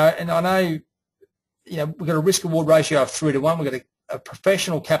 and I know, we've got a risk-reward ratio of 3 to 1. We've got a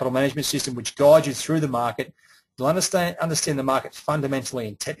professional capital management system which guides you through the market. You'll understand the market fundamentally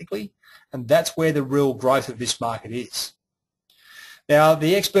and technically, and that's where the real growth of this market is. Now,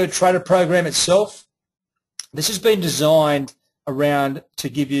 the Expert Trader program itself, this has been designed around to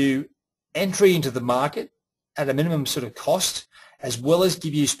give you entry into the market at a minimum sort of cost, as well as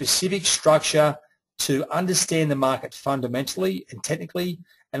give you specific structure to understand the market fundamentally and technically,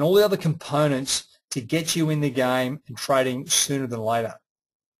 and all the other components to get you in the game and trading sooner than later.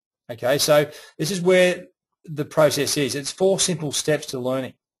 Okay, so this is where the process is. It's 4 simple steps to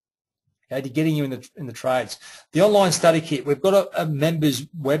learning. okay, to getting you in the trades. The online study kit, we've got a members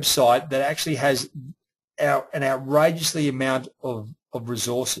website that actually has an outrageously amount of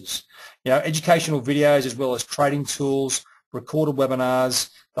resources, educational videos as well as trading tools, recorded webinars,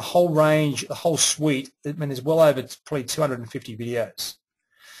 the whole range, the whole suite. I mean, there's well over probably 250 videos.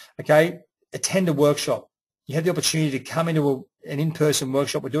 Okay, attend a workshop. You have the opportunity to come into an in-person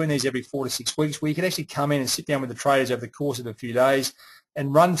workshop. We're doing these every 4 to 6 weeks, where you can actually come in and sit down with the traders over the course of a few days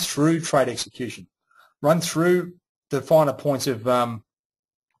and run through trade execution, run through the finer points of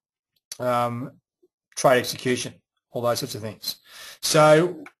trade execution, all those sorts of things.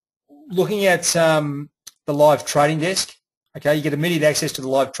 So looking at the live trading desk, okay, you get immediate access to the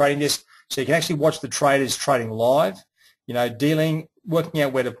live trading desk, so you can actually watch the traders trading live, dealing, working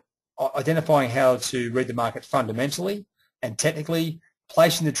out where to, identifying how to read the market fundamentally and technically,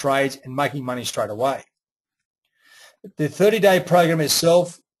 placing the trades and making money straight away. The 30-day program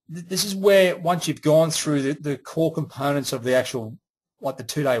itself, this is where once you've gone through the core components of the actual, like the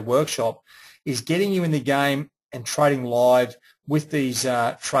 2-day workshop, is getting you in the game and trading live with these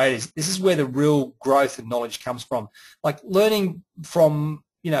traders. This is where the real growth and knowledge comes from. Like learning from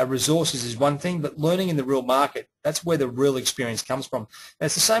resources is one thing, but learning in the real market, that's where the real experience comes from. And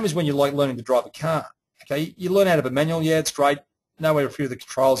it's the same as when you like learning to drive a car. Okay, you learn out of a manual, yeah, it's great, know where a few of the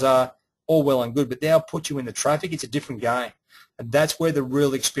controls are, all well and good, but they'll put you in the traffic. It's a different game, and that's where the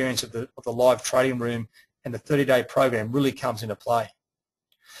real experience of the live trading room and the 30-day program really comes into play.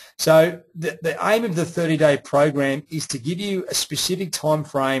 So the aim of the 30-day program is to give you a specific time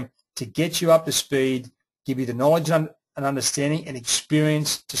frame to get you up to speed, give you the knowledge and understanding and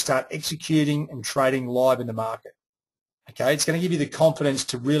experience to start executing and trading live in the market. Okay, it's going to give you the confidence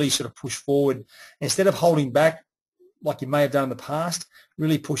to really sort of push forward instead of holding back like you may have done in the past,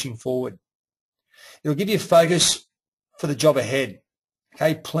 really pushing forward. It'll give you focus for the job ahead.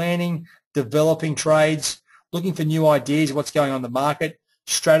 Okay, planning, developing trades, looking for new ideas of what's going on in the market,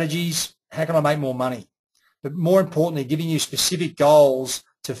 strategies, how can I make more money? But more importantly, giving you specific goals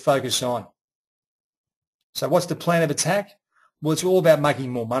to focus on. So what's the plan of attack? Well, it's all about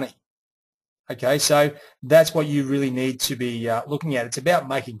making more money. Okay, so that's what you really need to be looking at. It's about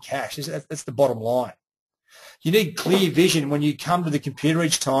making cash. That's the bottom line. You need clear vision when you come to the computer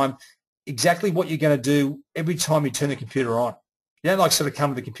each time, exactly what you're going to do every time you turn the computer on. You don't like sort of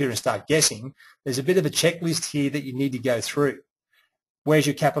come to the computer and start guessing. There's a bit of a checklist here that you need to go through. Where's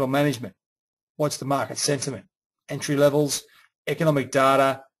your capital management? What's the market sentiment? Entry levels, economic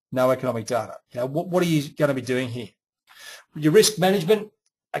data, no economic data. What are you going to be doing here? Your risk management,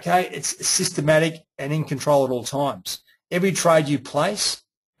 okay, it's systematic and in control at all times. Every trade you place,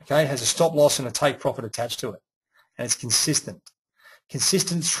 okay, has a stop loss and a take profit attached to it, and it's consistent.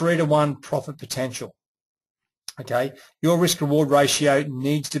 Consistent 3-to-1 profit potential. Okay, your risk reward ratio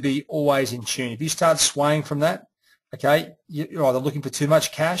needs to be always in tune. If you start swaying from that, okay, you're either looking for too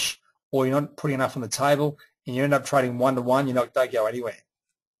much cash or you're not putting enough on the table, and you end up trading 1-to-1. You don't go anywhere.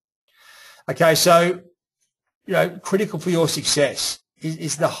 Okay, so critical for your success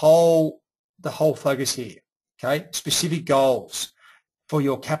is the whole focus here. Okay, specific goals for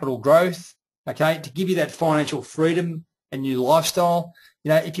your capital growth. Okay, to give you that financial freedom and new lifestyle.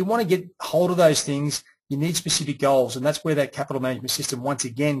 If you want to get hold of those things, you need specific goals, and that's where that capital management system once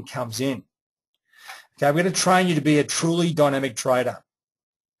again comes in. Okay, we're going to train you to be a truly dynamic trader,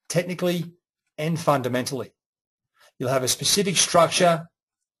 technically and fundamentally. You'll have a specific structure,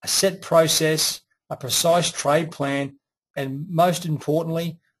 a set process, a precise trade plan, and most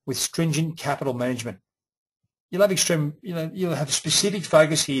importantly, with stringent capital management. You'll have you'll have specific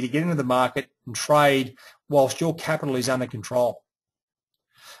focus here to get into the market and trade whilst your capital is under control.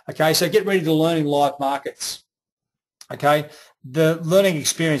 Okay, so get ready to learn in live markets. Okay, the learning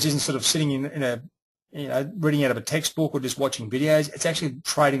experience isn't sort of sitting in a reading out of a textbook or just watching videos. It's actually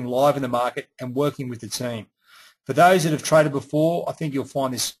trading live in the market and working with the team. For those that have traded before, I think you'll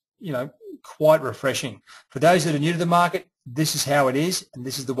find this, quite refreshing. For those that are new to the market, this is how it is, and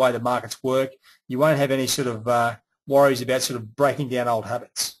this is the way the markets work. You won't have any sort of worries about sort of breaking down old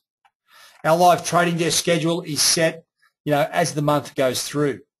habits. Our live trading desk schedule is set, as the month goes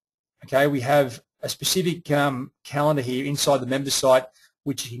through. Okay, we have a specific calendar here inside the member site,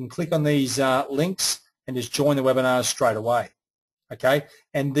 which you can click on these links and just join the webinars straight away. Okay,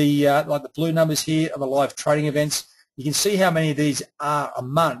 and the like the blue numbers here are the live trading events. You can see how many of these are a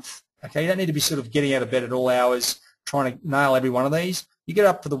month. Okay, you don't need to be sort of getting out of bed at all hours trying to nail every one of these. You get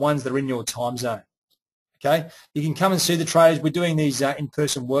up for the ones that are in your time zone. Okay, you can come and see the traders. We're doing these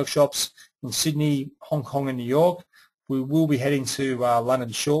in-person workshops in Sydney, Hong Kong, and New York. We will be heading to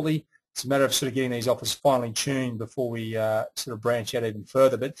London shortly. It's a matter of sort of getting these offers finely tuned before we sort of branch out even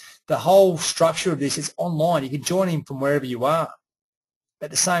further. But the whole structure of this is online. You can join in from wherever you are.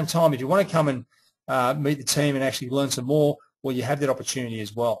 At the same time, if you want to come and meet the team and actually learn some more, well, you have that opportunity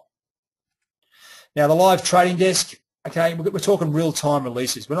as well. Now, the live trading desk, okay, we're talking real-time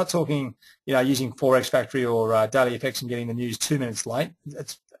releases. We're not talking, using Forex Factory or Daily FX and getting the news 2 minutes late.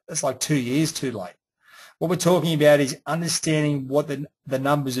 That's like 2 years too late. What we're talking about is understanding what the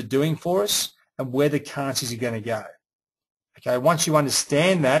numbers are doing for us and where the currencies are going to go. Okay, once you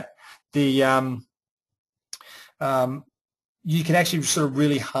understand that, you can actually sort of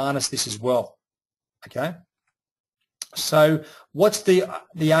really harness this as well. Okay. So what's the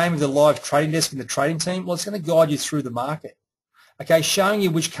aim of the live trading desk and the trading team? Well, it's going to guide you through the market. Okay, showing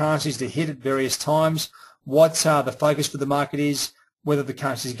you which currencies to hit at various times, what the focus for the market is, whether the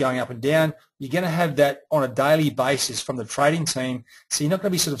currency is going up and down. You're going to have that on a daily basis from the trading team. So you're not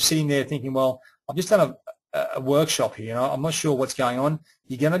going to be sort of sitting there thinking, well, I've just done a workshop here. I'm not sure what's going on.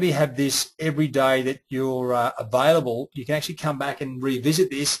 You're going to have this every day that you're available. You can actually come back and revisit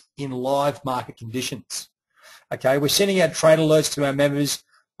this in live market conditions. Okay, we're sending out trade alerts to our members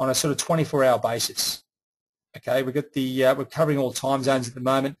on a sort of 24-hour basis. Okay, we've got we're covering all time zones at the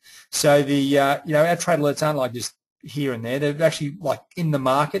moment. So our trade alerts aren't like just here and there. They're actually like in the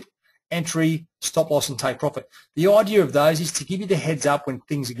market, entry, stop loss, and take profit. The idea of those is to give you the heads up when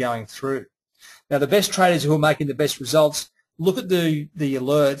things are going through. Now, the best traders who are making the best results look at the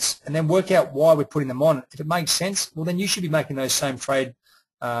alerts and then work out why we're putting them on. If it makes sense, well, then you should be making those same trade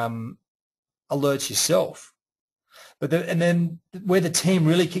alerts yourself. And then where the team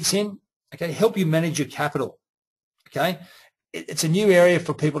really kicks in, okay, help you manage your capital. Okay, it's a new area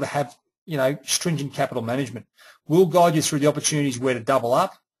for people to have, stringent capital management. We'll guide you through the opportunities where to double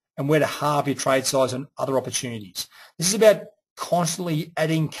up and where to halve your trade size on other opportunities. This is about constantly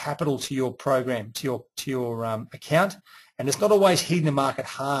adding capital to your program, to your account, and it's not always hitting the market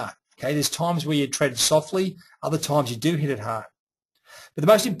hard. Okay, there's times where you trade softly, other times you do hit it hard. But the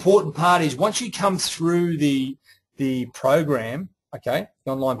most important part is once you come through the program, okay,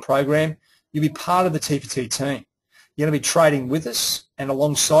 the online program, you'll be part of the T4T team. You're going to be trading with us, and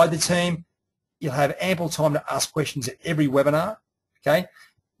alongside the team, you'll have ample time to ask questions at every webinar, okay,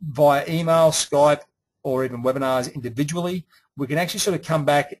 via email, Skype, or even webinars individually. We can actually sort of come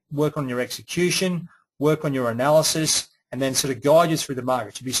back, work on your execution, work on your analysis, and then sort of guide you through the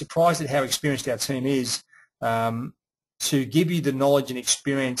market. You'll be surprised at how experienced our team is to give you the knowledge and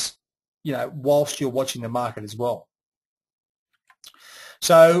experience, whilst you're watching the market as well.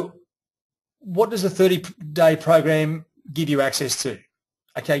 So what does the 30-day program give you access to?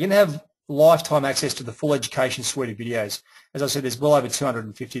 Okay, you're going to have lifetime access to the full education suite of videos. As I said, there's well over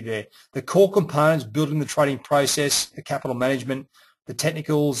 250 there. The core components, building the trading process, the capital management, the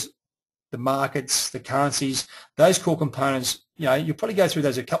technicals, the markets, the currencies, those core components, you'll probably go through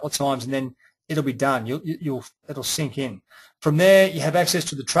those a couple of times and then it'll be done. It'll sink in. From there, you have access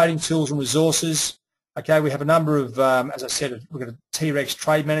to the trading tools and resources. Okay, we have a number of, as I said, we've got a T-Rex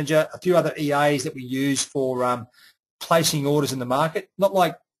Trade Manager, a few other EAs that we use for placing orders in the market, not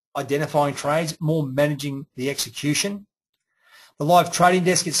like identifying trades, more managing the execution. The live trading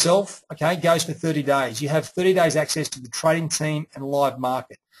desk itself, okay, goes for 30 days. You have 30 days access to the trading team and live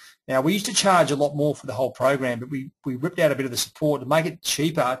market. Now, we used to charge a lot more for the whole program, but we ripped out a bit of the support to make it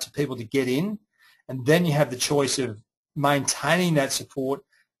cheaper to people to get in, and then you have the choice of maintaining that support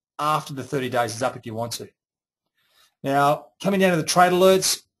after the 30 days is up if you want to. Now, coming down to the trade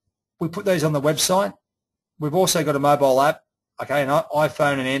alerts, we put those on the website. We've also got a mobile app, okay, an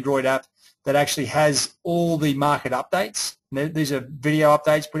iPhone and Android app that actually has all the market updates. These are video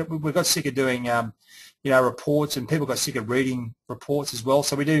updates, but we've got sick of doing, reports, and people got sick of reading reports as well.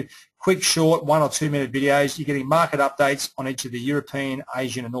 So we do quick, short, 1 or 2 minute videos. You're getting market updates on each of the European,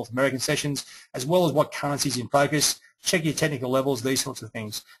 Asian, and North American sessions, as well as what currencies in focus. Check your technical levels, these sorts of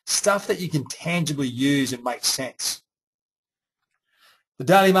things. Stuff that you can tangibly use and make sense. The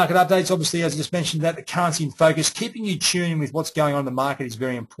daily market updates, obviously, as I just mentioned, that the currency in focus, keeping you tuned with what's going on in the market is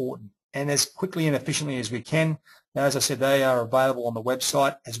very important, and as quickly and efficiently as we can. Now, as I said, they are available on the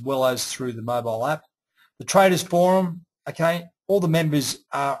website as well as through the mobile app. The Traders Forum, okay, all the members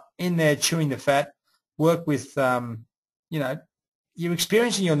are in there chewing the fat, work with, you're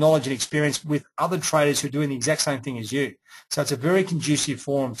experiencing your knowledge and experience with other traders who are doing the exact same thing as you. So it's a very conducive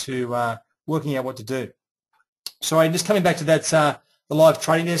forum to working out what to do. So just coming back to that, the live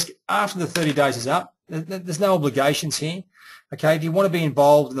trading desk, after the 30 days is up, there's no obligations here. Okay, if you want to be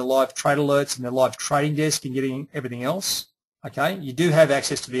involved in the live trade alerts and the live trading desk and getting everything else, okay, you do have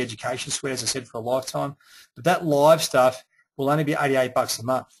access to the education suite, as I said, for a lifetime. But that live stuff will only be $88 a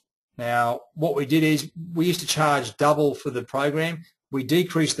month. Now, what we did is we used to charge double for the program. We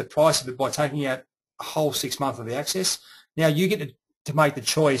decreased the price of it by taking out a whole 6 months of the access. Now you get to make the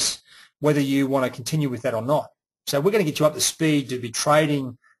choice whether you want to continue with that or not. So we're going to get you up to speed to be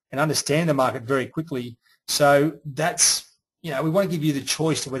trading and understand the market very quickly. So that's, we want to give you the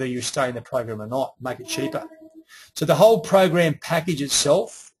choice to whether you stay in the program or not, make it cheaper. So the whole program package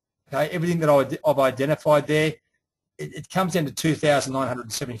itself, okay, everything that I've identified there, it comes down to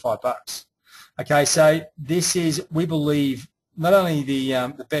 $2,975. Okay, so this is, we believe, not only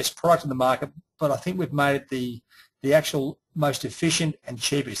the best product in the market, but I think we've made it the actual most efficient and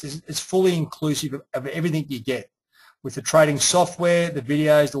cheapest. It's fully inclusive of everything you get, with the trading software, the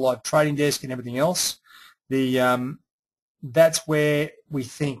videos, the live trading desk, and everything else. That's where we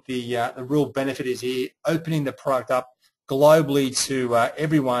think the real benefit is here, opening the product up globally to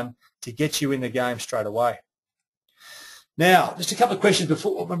everyone to get you in the game straight away. Now, just a couple of questions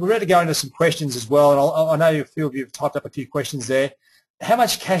before we're ready to go into some questions as well. And I know a few of you have typed up a few questions there. How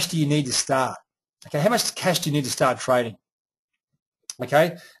much cash do you need to start? Okay, how much cash do you need to start trading?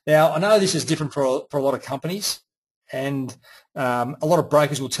 Okay, now I know this is different for a lot of companies, and a lot of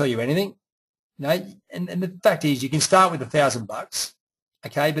brokers will tell you anything. And the fact is, you can start with $1,000.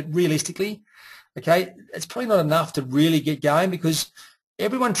 Okay, but realistically, okay, it's probably not enough to really get going, because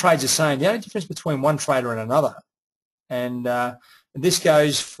everyone trades the same. The only difference between one trader and another, and this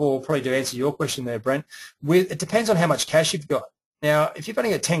goes for, probably to answer your question there, Brent, it depends on how much cash you've got. Now, if you've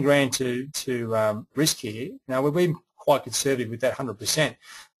only got 10 grand to risk here, now we've been quite conservative with that 100%.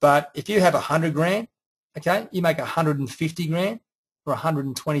 But if you have 100 grand, okay, you make 150 grand or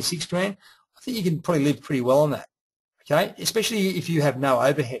 126 grand, I think you can probably live pretty well on that, okay, especially if you have no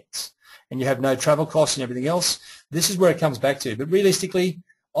overheads and you have no travel costs and everything else. This is where it comes back to. But realistically,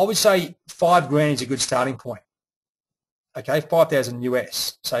 I would say 5 grand is a good starting point. Okay, 5,000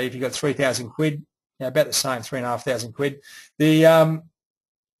 US. So if you've got 3,000 quid, about the same, 3,500 quid. Generally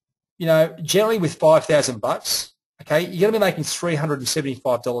with $5,000, okay, you're going to be making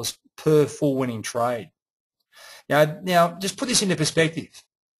 $375 per full winning trade. Now, just put this into perspective.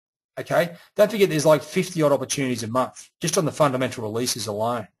 Okay, don't forget there's like 50 odd opportunities a month just on the fundamental releases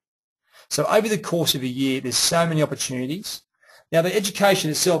alone. So over the course of a year, there's so many opportunities. Now, the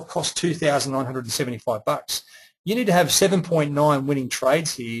education itself costs $2,975. You need to have 7.9 winning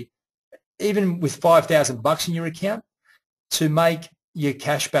trades here, even with $5,000 in your account, to make your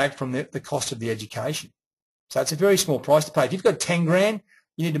cash back from the cost of the education. So it's a very small price to pay. If you've got 10 grand,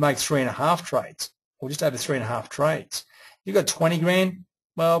 you need to make 3.5 trades, or just over 3.5 trades. If you've got 20 grand,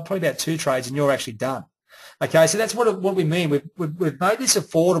 well, probably about 2 trades, and you're actually done. Okay, so that's what we mean. We've made this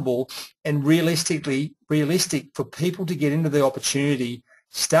affordable and realistic for people to get into the opportunity,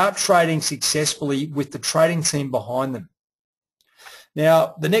 start trading successfully with the trading team behind them.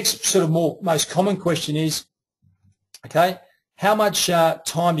 Now, the next sort of most common question is, okay, how much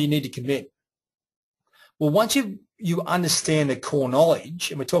time do you need to commit? Well, once you understand the core knowledge,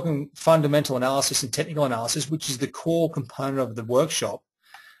 and we're talking fundamental analysis and technical analysis, which is the core component of the workshop,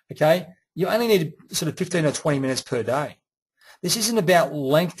 okay, you only need sort of 15 or 20 minutes per day. This isn't about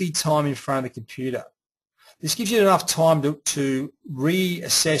lengthy time in front of the computer. This gives you enough time to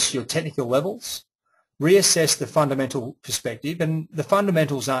reassess your technical levels, reassess the fundamental perspective, and the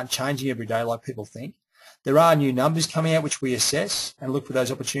fundamentals aren't changing every day like people think. There are new numbers coming out which we assess and look for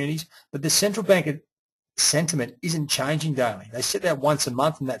those opportunities, but the central bank sentiment isn't changing daily. They set that once a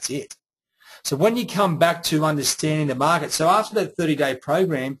month and that's it. So when you come back to understanding the market, so after that 30-day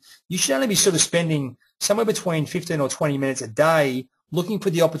program, you should only be sort of spending somewhere between 15 or 20 minutes a day looking for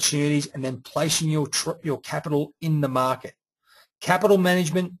the opportunities and then placing your capital in the market. Capital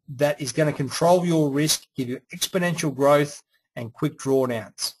management that is going to control your risk, give you exponential growth and quick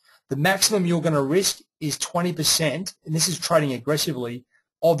drawdowns. The maximum you're going to risk is 20%, and this is trading aggressively,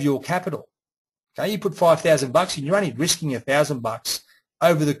 of your capital. Okay, you put $5,000 in, you're only risking $1,000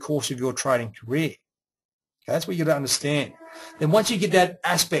 over the course of your trading career. Okay, that's what you've got to understand. Then once you get that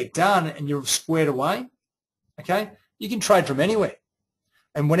aspect done and you're squared away, okay, you can trade from anywhere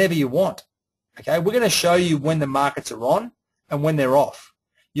and whenever you want. Okay, we're going to show you when the markets are on and when they're off.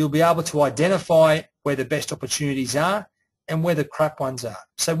 You'll be able to identify where the best opportunities are and where the crap ones are.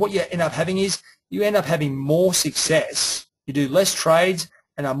 So what you end up having is you end up having more success. You do less trades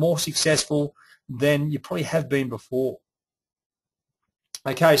and are more successful than you probably have been before.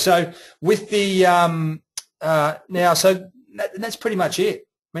 Okay, so with the that's pretty much it.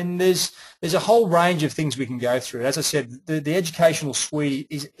 I mean, there's a whole range of things we can go through. As I said, the educational suite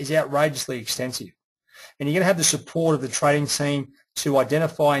is outrageously extensive, and you're going to have the support of the trading team to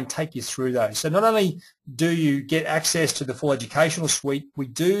identify and take you through those. So not only do you get access to the full educational suite, we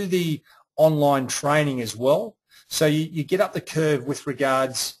do the online training as well. So you get up the curve with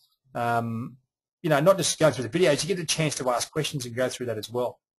regards, not just going through the videos, you get a chance to ask questions and go through that as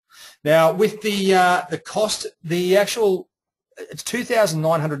well. Now, with the cost, it's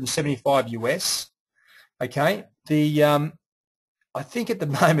 $2,975 US. Okay, I think at the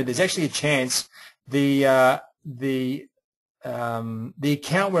moment there's actually a chance the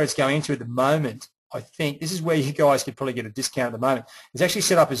account where it's going into at the moment, I think this is where you guys could probably get a discount at the moment. It's actually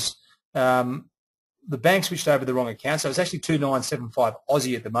set up as the bank switched over the wrong account, so it's actually 2,975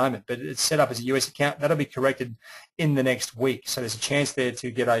 Aussie at the moment, but it's set up as a US account. That'll be corrected in the next week, so there's a chance there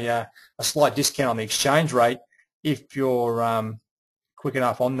to get a slight discount on the exchange rate if you're quick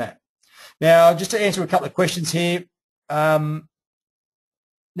enough on that. Now, just to answer a couple of questions here. Now,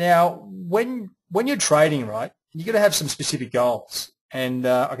 when you're trading, right, you're going to have some specific goals. And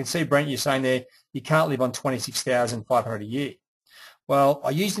I can see, Brent, you're saying there you can't live on $26,500 a year. Well, I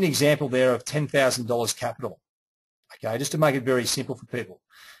used an example there of $10,000 capital, okay, just to make it very simple for people.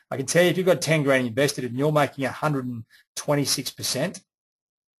 I can tell you if you've got 10 grand invested and you're making 126%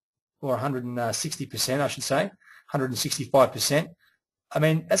 or 160%, I should say, 165%, I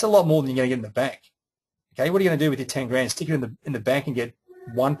mean, that's a lot more than you're going to get in the bank. Okay, what are you going to do with your 10 grand? Stick it in the bank and get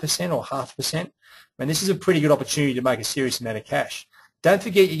 1% or 0.5%? I mean, this is a pretty good opportunity to make a serious amount of cash. Don't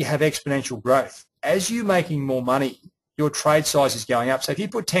forget you have exponential growth. As you're making more money, your trade size is going up. So if you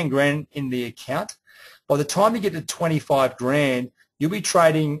put 10 grand in the account, by the time you get to 25 grand, you'll be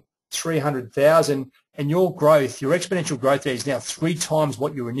trading 300,000, and your growth, your exponential growth there is now 3 times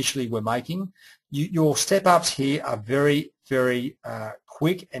what you initially were making. Your step-ups here are very, very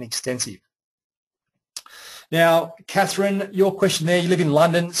quick and extensive. Now, Catherine, your question there, you live in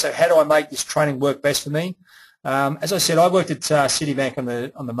London, so how do I make this training work best for me? As I said, I worked at Citibank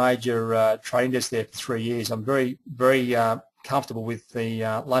on the major trading desk there for 3 years. I'm very, very comfortable with the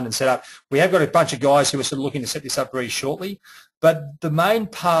London setup. We have got a bunch of guys who are sort of looking to set this up very shortly. But the main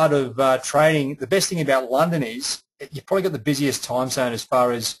part of trading, the best thing about London is you've probably got the busiest time zone as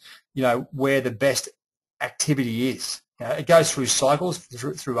far as, where the best activity is. It goes through cycles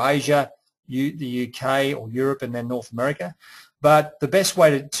through Asia, the UK or Europe, and then North America. But the best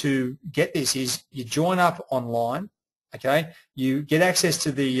way to get this is you join up online, okay? You get access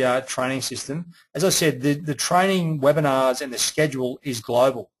to the training system. As I said, the training webinars and the schedule is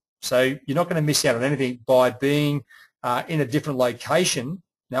global. So you're not going to miss out on anything by being in a different location.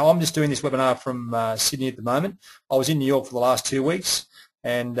 Now, I'm just doing this webinar from Sydney at the moment. I was in New York for the last 2 weeks,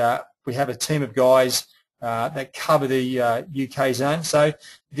 and we have a team of guys that cover the UK zone. So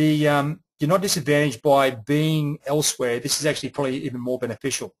you're not disadvantaged by being elsewhere. This is actually probably even more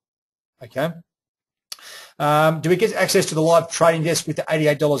beneficial. Okay. Do we get access to the live trading desk with the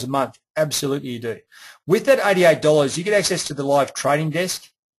 $88 a month? Absolutely you do. With that $88, you get access to the live trading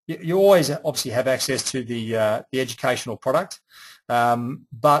desk. You always obviously have access to the educational product,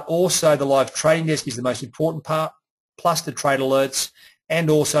 but also the live trading desk is the most important part, plus the trade alerts and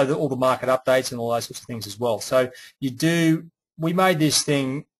also all the market updates and all those sorts of things as well. So we made this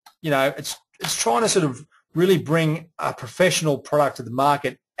thing, it's trying to sort of really bring a professional product to the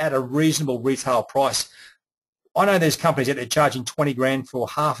market at a reasonable retail price. I know there's companies out there charging 20 grand for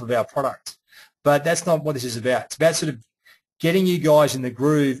half of our product, but that's not what this is about. It's about sort of getting you guys in the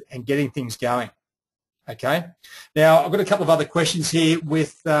groove and getting things going. Okay. Now I've got a couple of other questions here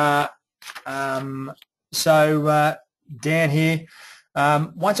with Dan here.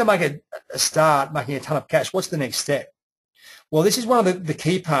 Once I make a start making a ton of cash, what's the next step? Well, this is one of the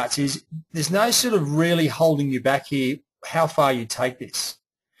key parts is there's no sort of really holding you back here how far you take this.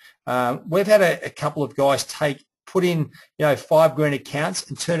 We've had a couple of guys put in, $5 grand accounts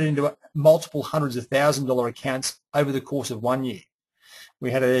and turn it into multiple hundreds of $1,000 accounts over the course of 1 year.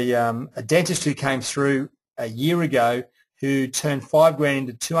 We had a dentist who came through a year ago who turned $5 grand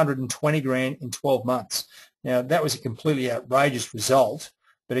into 220 grand in 12 months. Now, that was a completely outrageous result,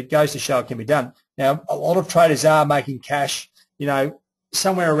 but it goes to show it can be done. Now, a lot of traders are making cash,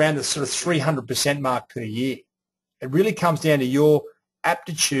 somewhere around the sort of 300% mark per year. It really comes down to your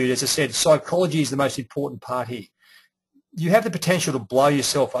aptitude. As I said, psychology is the most important part here. You have the potential to blow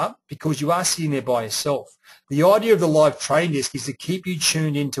yourself up because you are sitting there by yourself. The idea of the live trading desk is to keep you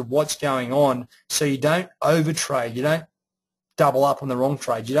tuned into what's going on so you don't overtrade, you don't double up on the wrong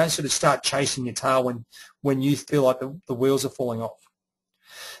trade, you don't sort of start chasing your tail when you feel like the wheels are falling off.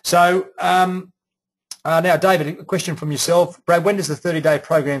 So now, David, a question from yourself. Brad, when does the 30-day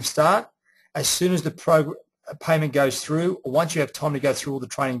program start? As soon as the a payment goes through, or once you have time to go through all the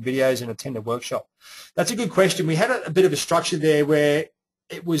training videos and attend a workshop? That's a good question. We had a bit of a structure there where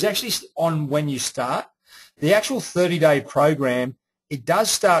it was actually on when you start. The actual 30-day program, it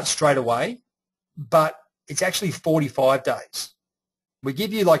does start straight away, but it's actually 45 days. We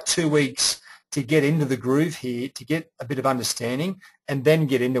give you like 2 weeks to get into the groove here, to get a bit of understanding, and then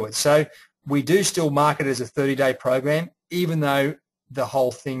get into it. So we do still market it as a 30-day program, even though the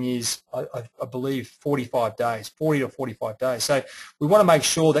whole thing is, I believe, 45 days, 40 to 45 days. So we want to make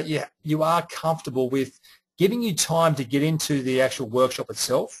sure that you are comfortable with giving you time to get into the actual workshop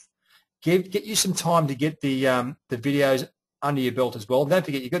itself. Get you some time to get the videos under your belt as well. Don't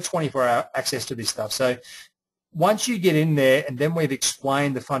forget, you've got 24-hour access to this stuff. So once you get in there and then we've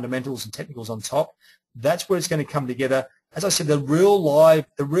explained the fundamentals and technicals on top, that's where it's going to come together. As I said, the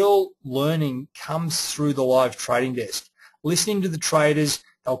real learning comes through the live trading desk. Listening to the traders,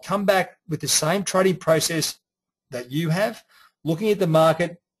 they'll come back with the same trading process that you have, looking at the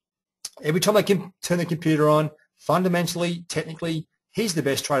market. Every time they can turn the computer on, fundamentally, technically, here's the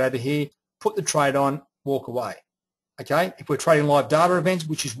best trade over here, put the trade on, walk away. Okay? If we're trading live data events,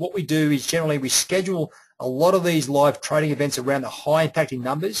 which is what we do, is generally we schedule a lot of these live trading events around the high impacting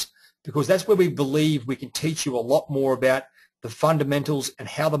numbers, because that's where we believe we can teach you a lot more about the fundamentals and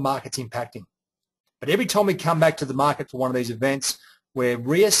how the market's impacting. But every time we come back to the market for one of these events, we're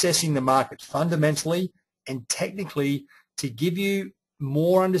reassessing the market fundamentally and technically to give you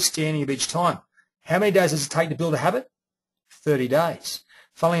more understanding of each time. How many days does it take to build a habit? 30 days.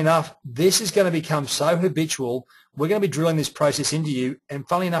 Funnily enough, this is going to become so habitual, we're going to be drilling this process into you, and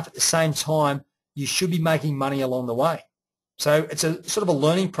funnily enough, at the same time, you should be making money along the way. So it's a sort of a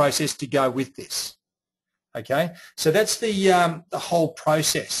learning process to go with this. Okay, so that's the whole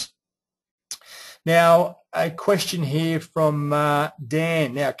process. Now, a question here from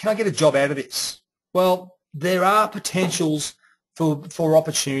Dan. Now, can I get a job out of this? Well, there are potentials for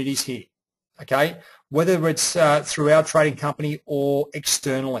opportunities here, okay, whether it's through our trading company or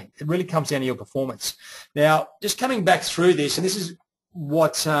externally. It really comes down to your performance. Now, just coming back through this, and this is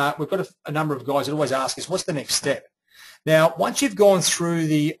what we've got a number of guys that always ask us, what's the next step? Now, once you've gone through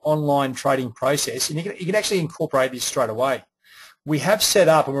the online trading process, and you can actually incorporate this straight away, we have set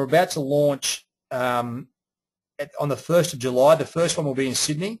up, and we're about to launch on the 1st of July. The first one will be in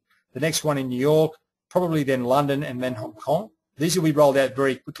Sydney, the next one in New York, probably then London, and then Hong Kong. These will be rolled out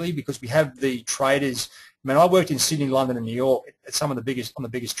very quickly because we have the traders. I mean, I worked in Sydney, London, and New York at some of the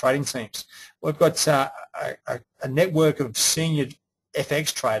biggest trading teams. We've got a network of senior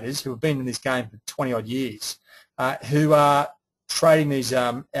FX traders who have been in this game for 20-odd years who are trading these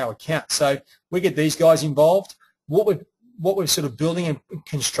our accounts. So we get these guys involved. What we're sort of building and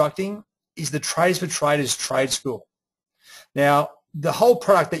constructing is the Traders for Traders trade school. Now, the whole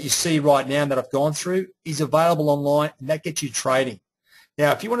product that you see right now that I've gone through is available online, and that gets you trading.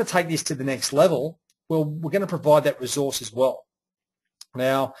 Now, if you want to take this to the next level, well, we're going to provide that resource as well.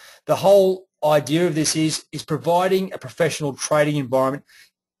 Now, the whole idea of this is providing a professional trading environment.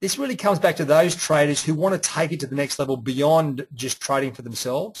 This really comes back to those traders who want to take it to the next level beyond just trading for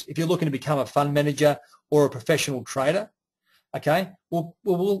themselves. If you're looking to become a fund manager or a professional trader, okay,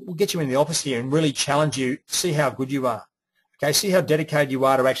 we'll get you in the office here and really challenge you, see how good you are. Okay, see how dedicated you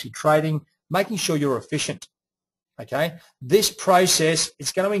are to actually trading, making sure you're efficient. Okay, this process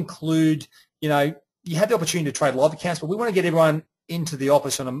is going to include, you know, you have the opportunity to trade live accounts, but we want to get everyone into the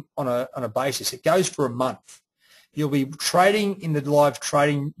office on a basis. It goes for a month. You'll be trading in the live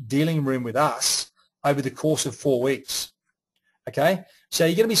trading dealing room with us over the course of 4 weeks. Okay, so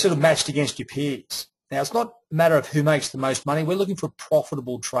you're going to be sort of matched against your peers. Now, it's not a matter of who makes the most money. We're looking for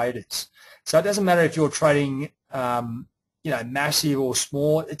profitable traders. So it doesn't matter if you're trading, you know, massive or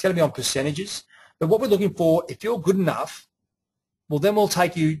small. It's going to be on percentages. But what we're looking for, if you're good enough, well, then we'll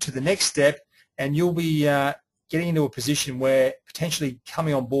take you to the next step, and you'll be getting into a position where potentially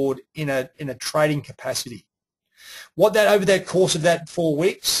coming on board in a trading capacity. What that over that course of that 4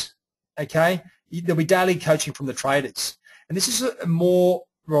 weeks, okay, there'll be daily coaching from the traders, and this is a more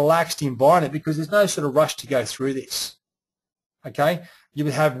relaxed environment because there's no sort of rush to go through this. Okay, you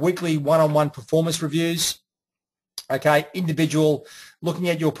will have weekly one-on-one performance reviews. Okay, individual looking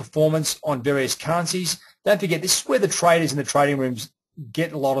at your performance on various currencies. Don't forget, this is where the traders in the trading rooms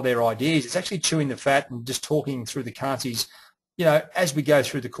get a lot of their ideas. It's actually chewing the fat and just talking through the currencies, you know, as we go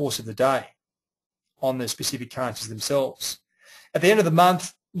through the course of the day on the specific currencies themselves. At the end of the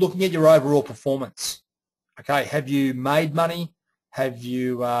month, looking at your overall performance. Okay, have you made money? Have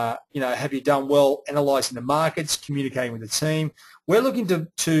you, have you done well analysing the markets, communicating with the team? We're looking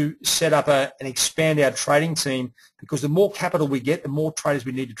to set up and expand our trading team because the more capital we get, the more traders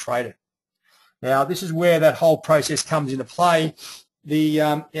we need to trade it. Now, this is where that whole process comes into play.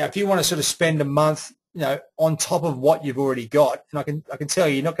 If you want to sort of spend a month, on top of what you've already got, and I can tell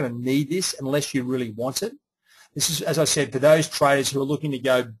you, you're not going to need this unless you really want it. This is, as I said, for those traders who are looking to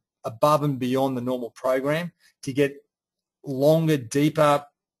go above and beyond the normal program to get longer, deeper,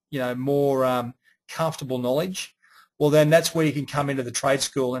 more comfortable knowledge. Well, then that's where you can come into the trade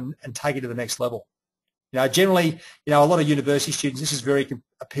school and take it to the next level. Generally, a lot of university students, this is very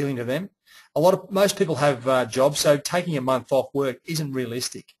appealing to them. Most people have jobs, so taking a month off work isn't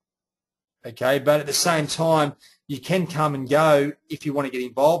realistic. Okay, but at the same time, you can come and go if you want to get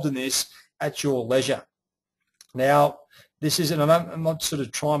involved in this at your leisure. Now, this is, and I'm not sort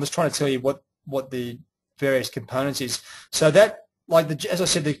of trying, I'm just trying to tell you what the various components is. So that, as I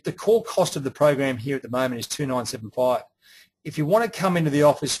said, the core cost of the program here at the moment is $2,975. If you want to come into the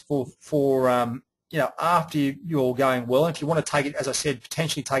office for after you're going well, if you want to take it, as I said,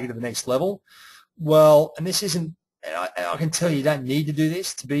 potentially take it to the next level, well, and this isn't, I can tell you don't need to do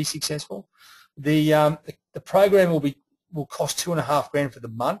this to be successful. The program will cost $2,500 for the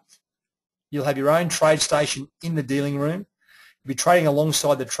month. You'll have your own trade station in the dealing room. You'll be trading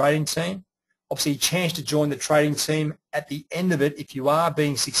alongside the trading team. Obviously, a chance to join the trading team at the end of it if you are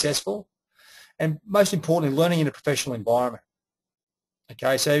being successful. And most importantly, learning in a professional environment.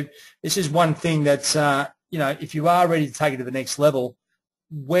 Okay, so this is one thing that's, if you are ready to take it to the next level,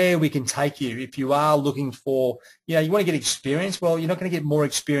 where we can take you. If you are looking for, you want to get experience, well, you're not going to get more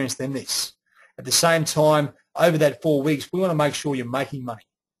experience than this. At the same time, over that 4 weeks, we want to make sure you're making money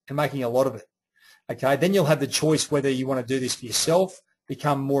and making a lot of it. Okay, then you'll have the choice whether you want to do this for yourself,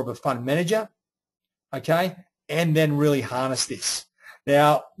 become more of a fund manager, okay, and then really harness this.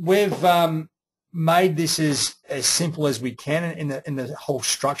 Now, we've made this as simple as we can in the whole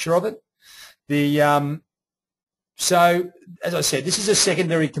structure of it. So, as I said, this is a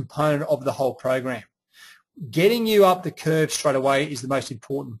secondary component of the whole program. Getting you up the curve straight away is the most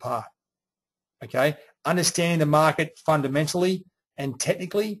important part, okay? Understanding the market fundamentally and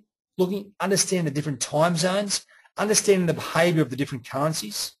technically, understand the different time zones, understanding the behavior of the different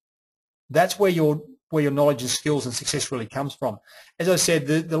currencies. That's where your knowledge and skills and success really comes from. As I said,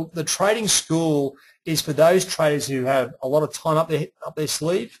 the trading school is for those traders who have a lot of time up their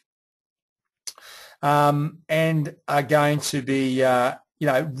sleeve, and are going to be,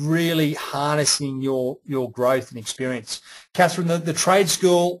 really harnessing your growth and experience. Catherine, the trade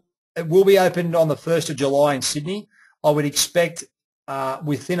school, it will be opened on the 1st of July in Sydney. I would expect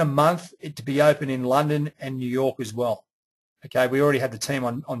within a month it to be open in London and New York as well. Okay, we already have the team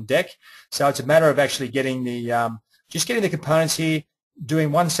on deck, so it's a matter of actually getting just getting the components here,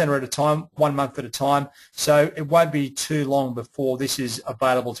 doing one center at a time, 1 month at a time, so it won't be too long before this is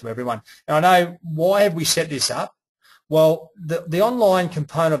available to everyone. And I know, why have we set this up? Well, the online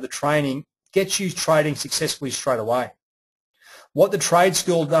component of the training gets you trading successfully straight away. What the trade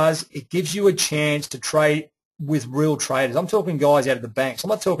school does, it gives you a chance to trade with real traders. I'm talking guys out of the banks. I'm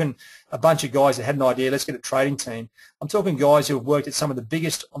not talking a bunch of guys that had an idea, let's get a trading team. I'm talking guys who have worked at some of the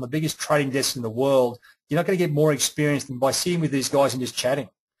biggest trading desks in the world. You're not going to get more experience than by sitting with these guys and just chatting.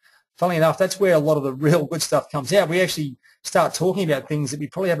 Funnily enough, that's where a lot of the real good stuff comes out. We actually start talking about things that we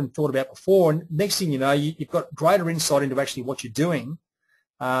probably haven't thought about before, and next thing you know, you've got greater insight into actually what you're doing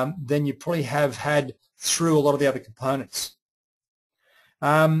than you probably have had through a lot of the other components.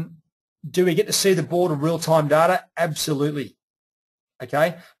 Do we get to see the board of real-time data? Absolutely.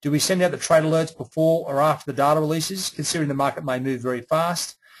 Okay. Do we send out the trade alerts before or after the data releases, considering the market may move very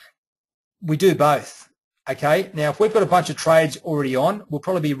fast? We do both. Okay. Now, if we've got a bunch of trades already on, we'll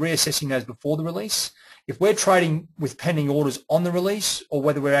probably be reassessing those before the release. If we're trading with pending orders on the release, or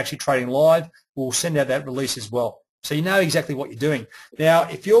whether we're actually trading live, we'll send out that release as well. So you know exactly what you're doing. Now,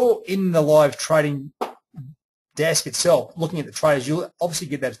 if you're in the live trading desk itself, looking at the traders, you'll obviously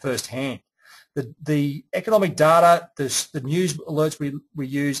get that firsthand. The economic data, the news alerts we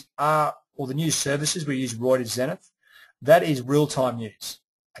use or the news services, we use Reuters, Zenith. That is real-time news.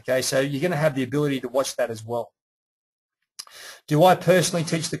 Okay, so you're going to have the ability to watch that as well. Do I personally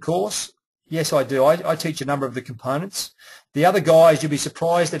teach the course? Yes, I do. I teach a number of the components. The other guys, you'll be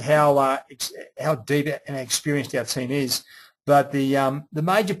surprised at how deep and experienced our team is. But the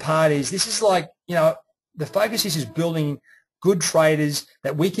major part is, this is like, the focus is building good traders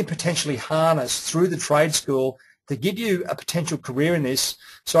that we can potentially harness through the trade school to give you a potential career in this.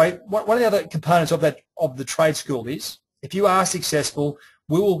 So one of the other components of the trade school is, if you are successful,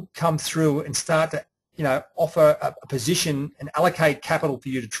 we will come through and start to offer a position and allocate capital for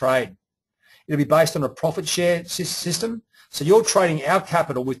you to trade. It'll be based on a profit share system. So you're trading our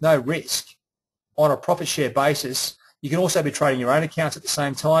capital with no risk on a profit share basis. You can also be trading your own accounts at the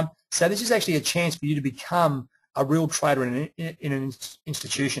same time. So this is actually a chance for you to become a real trader in an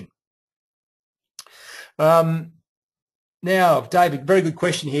institution. Now, David, very good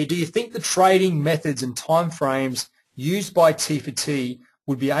question here. Do you think the trading methods and timeframes used by T4T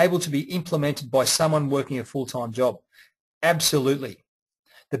would be able to be implemented by someone working a full-time job? Absolutely.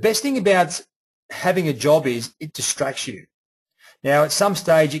 The best thing about having a job is it distracts you. Now, at some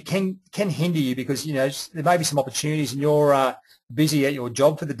stage, it can hinder you because, there may be some opportunities and you're busy at your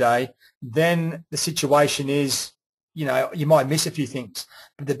job for the day. Then the situation is, you might miss a few things.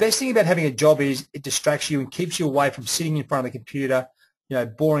 But the best thing about having a job is it distracts you and keeps you away from sitting in front of the computer,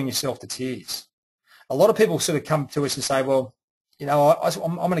 boring yourself to tears. A lot of people sort of come to us and say, well, I'm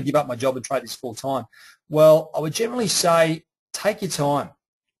going to give up my job and trade this full time. Well, I would generally say take your time.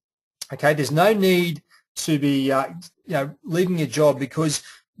 Okay, there's no need to be leaving your job, because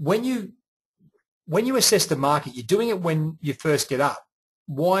when you assess the market, you're doing it when you first get up.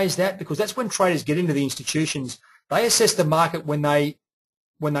 Why is that? Because that's when traders get into the institutions. They assess the market when they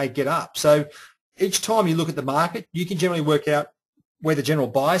get up. So each time you look at the market, you can generally work out where the general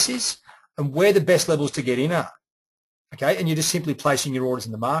bias is and where the best levels to get in are. Okay, and you're just simply placing your orders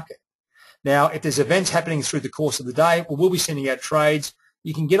in the market. Now, if there's events happening through the course of the day, well, we'll be sending out trades.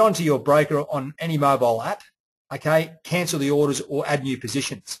 You can get onto your broker on any mobile app, okay, cancel the orders or add new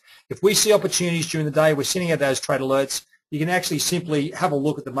positions. If we see opportunities during the day, we're sending out those trade alerts. You can actually simply have a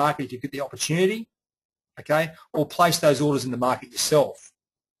look at the market if you get the opportunity, okay, or place those orders in the market yourself.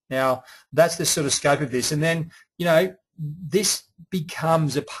 Now, that's the sort of scope of this. And then, this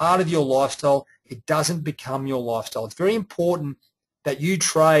becomes a part of your lifestyle. It doesn't become your lifestyle. It's very important that you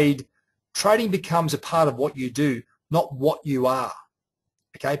trade. Trading becomes a part of what you do, not what you are.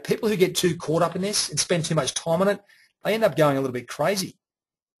 Okay, people who get too caught up in this and spend too much time on it, they end up going a little bit crazy.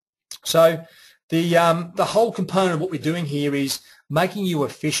 So the whole component of what we're doing here is making you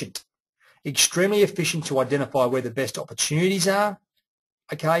efficient, extremely efficient to identify where the best opportunities are,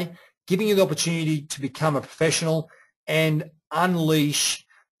 okay, giving you the opportunity to become a professional and unleash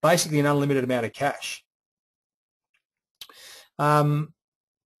basically an unlimited amount of cash. Now,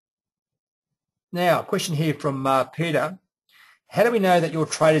 a question here from Peter. How do we know that your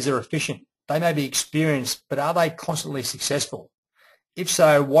traders are efficient? They may be experienced, but are they constantly successful? If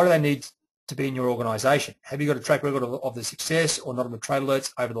so, why do they need to be in your organisation? Have you got a track record of the success or not on the trade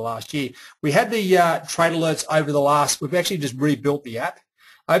alerts over the last year? We had the trade alerts over the last, we've actually just rebuilt the app.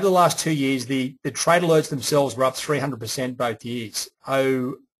 Over the last 2 years, the trade alerts themselves were up 300% both years.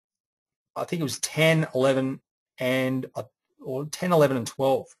 Oh, I think it was 10, 11, and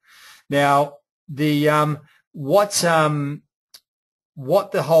 12. Now,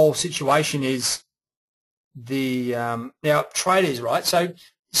 what the whole situation is, now traders, right? So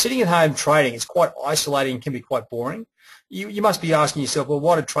sitting at home trading is quite isolating and can be quite boring. You must be asking yourself, well,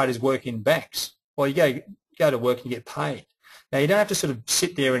 why do traders work in banks? Well, you go to work and you get paid. Now, you don't have to sort of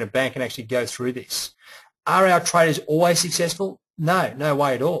sit there in a bank and actually go through this. Are our traders always successful? No, no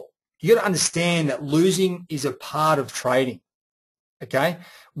way at all. You got to understand that losing is a part of trading. Okay,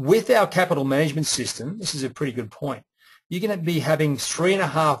 with our capital management system, this is a pretty good point. You're going to be having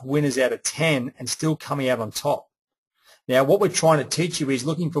 3.5 winners out of 10 and still coming out on top. Now, what we're trying to teach you is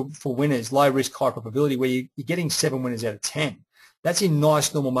looking for winners, low risk, high probability, where you're getting 7 winners out of 10. That's in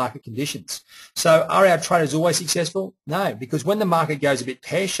nice normal market conditions. So are our traders always successful? No, because when the market goes a bit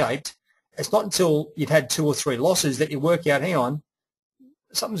pear-shaped, it's not until you've had 2 or 3 losses that you work out, hang on,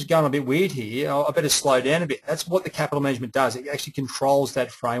 something's going a bit weird here. I better slow down a bit. That's what the capital management does. It actually controls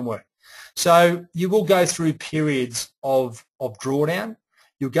that framework. So you will go through periods of drawdown.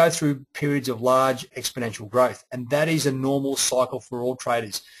 You'll go through periods of large exponential growth, and that is a normal cycle for all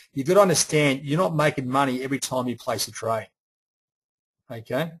traders. You've got to understand you're not making money every time you place a trade.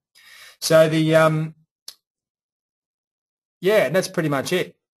 Okay, so yeah, and that's pretty much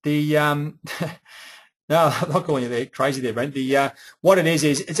it. No, I'm not calling you there crazy there, Brent. What it is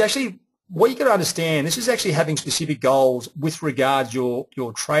it's actually what you got to understand. This is actually having specific goals with regards your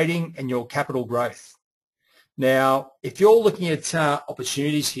trading and your capital growth. Now, if you're looking at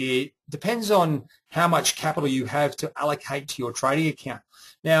opportunities here, depends on how much capital you have to allocate to your trading account.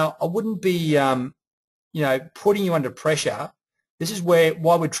 Now, I wouldn't be, putting you under pressure. This is why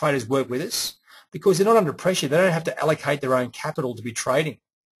would traders work with us? Because they're not under pressure. They don't have to allocate their own capital to be trading.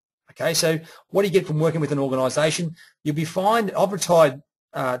 Okay, so what do you get from working with an organisation? You'll be fine. I've retired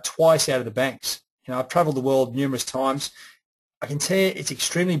twice out of the banks. I've travelled the world numerous times. I can tell you it's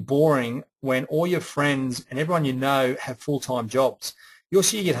extremely boring when all your friends and everyone you know have full-time jobs. You'll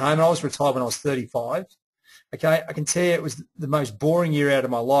see you get home, and I was retired when I was 35. Okay, I can tell you it was the most boring year out of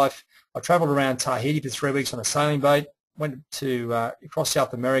my life. I travelled around Tahiti for 3 weeks on a sailing boat. went to across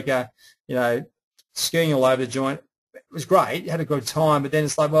South America, skiing all over the joint. It was great, had a good time, but then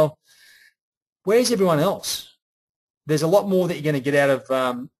it's like, well, where's everyone else? There's a lot more that you're going to get out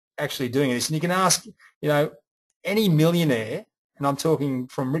of actually doing this. And you can ask, any millionaire, and I'm talking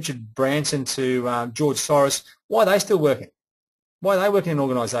from Richard Branson to George Soros, why are they still working? Why are they working in an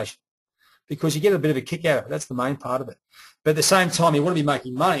organisation? Because you get a bit of a kick out of it. That's the main part of it. But at the same time, you want to be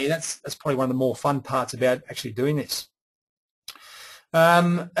making money. That's probably one of the more fun parts about actually doing this.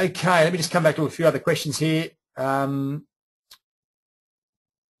 Okay, let me just come back to a few other questions here. Okay,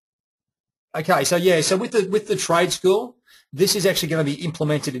 so with the trade school, this is actually going to be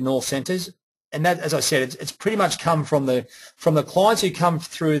implemented in all centres, and that, as I said, it's pretty much come from the clients who come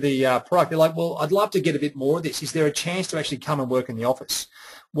through the product. They're like, well, I'd love to get a bit more of this. Is there a chance to actually come and work in the office?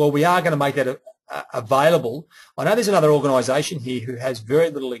 Well, we are going to make that available. I know there's another organisation here who has very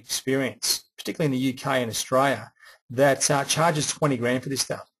little experience, particularly in the UK and Australia, that charges 20 grand for this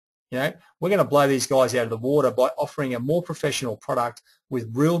stuff. We're going to blow these guys out of the water by offering a more professional product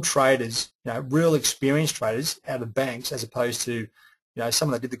with real traders, real experienced traders out of banks, as opposed to,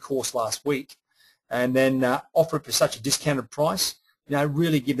 someone that did the course last week, and then offer it for such a discounted price.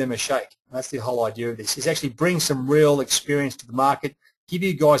 Really give them a shake. And that's the whole idea of this, is actually bring some real experience to the market, give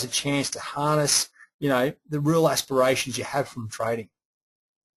you guys a chance to harness, the real aspirations you have from trading.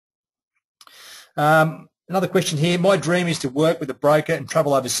 Another question here. My dream is to work with a broker and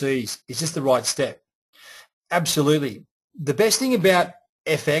travel overseas. Is this the right step? Absolutely. The best thing about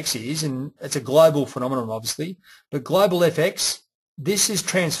FX is, and it's a global phenomenon obviously, but global FX, this is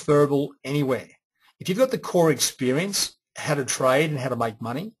transferable anywhere. If you've got the core experience, how to trade and how to make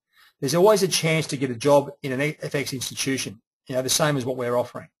money, there's always a chance to get a job in an FX institution, the same as what we're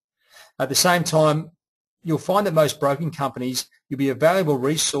offering. At the same time, you'll find that most broking companies, you'll be a valuable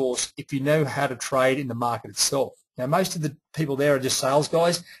resource if you know how to trade in the market itself. Most of the people there are just sales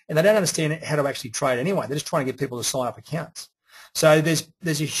guys, and they don't understand how to actually trade anyway. They're just trying to get people to sign up accounts. So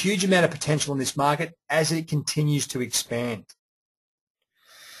there's a huge amount of potential in this market as it continues to expand.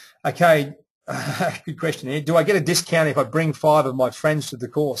 Okay, good question here. Do I get a discount if I bring 5 of my friends to the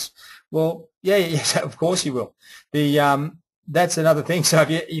course? Well, yes, of course you will. That's another thing. So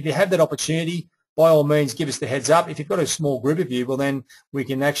if you have that opportunity, by all means, give us the heads up. If you've got a small group of you, well, then we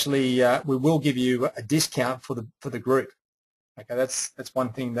can actually we will give you a discount for the group. Okay, that's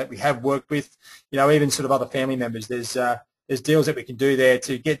one thing that we have worked with. Even sort of other family members. There's deals that we can do there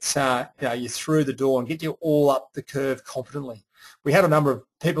to get you through the door and get you all up the curve confidently. We had a number of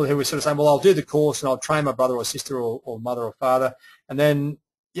people who were sort of saying, well, I'll do the course and I'll train my brother or sister or mother or father, and then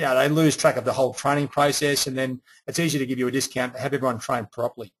they lose track of the whole training process, and then it's easy to give you a discount to have everyone trained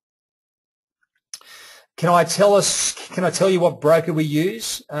properly. Can I tell you what broker we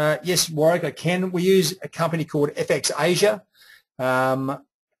use? Yes, Warwick, I can. We use a company called FX Asia. They're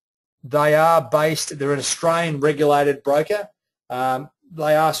an Australian regulated broker.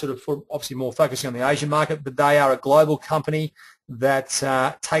 They are sort of obviously more focusing on the Asian market, but they are a global company that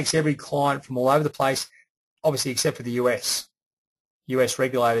takes every client from all over the place, obviously except for the US. US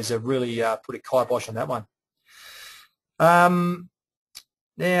regulators have really put a kibosh on that one.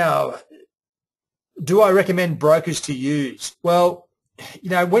 Now, do I recommend brokers to use? Well,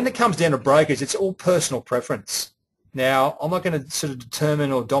 when it comes down to brokers, it's all personal preference. Now, I'm not going to sort of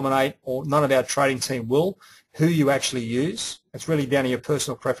determine or dominate, or none of our trading team will, who you actually use. It's really down to your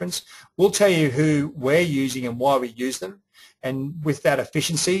personal preference. We'll tell you who we're using and why we use them. And with that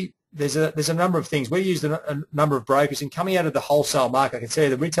efficiency, there's a number of things. We use a number of brokers, and coming out of the wholesale market, I can tell you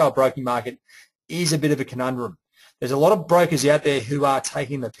the retail broking market is a bit of a conundrum. There's a lot of brokers out there who are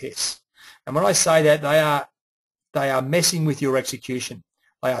taking the piss. And when I say that, they are messing with your execution.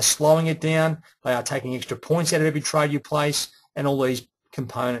 They are slowing it down. They are taking extra points out of every trade you place, and all these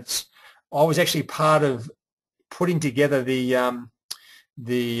components. I was actually part of putting together the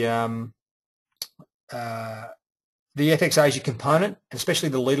FX Asia component, and especially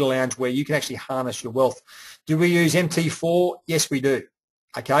the Leader Lounge, where you can actually harness your wealth. Do we use MT4? Yes, we do.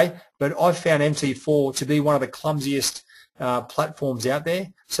 Okay, but I've found MT4 to be one of the clumsiest platforms out there.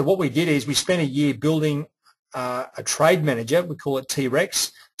 So what we did is we spent a year building a trade manager, we call it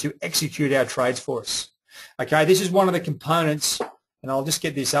T-Rex, to execute our trades for us. Okay, this is one of the components, and I'll just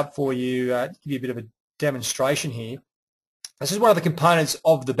get this up for you, give you a bit of a demonstration here. This is one of the components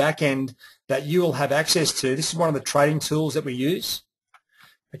of the back end that you will have access to. This is one of the trading tools that we use.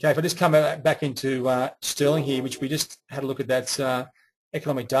 Okay, if I just come back into Sterling here, which we just had a look at that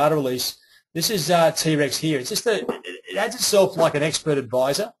economic data release. This is T-Rex here. It's just it adds itself like an expert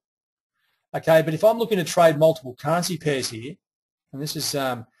advisor. Okay, but if I'm looking to trade multiple currency pairs here, and this is,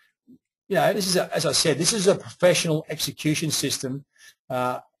 this is, as I said, this is a professional execution system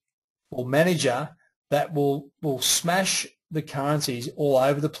or manager that will smash the currencies all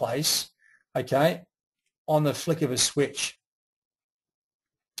over the place, okay, on the flick of a switch.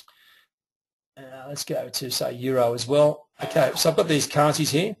 Let's go to, say, Euro as well. Okay, so I've got these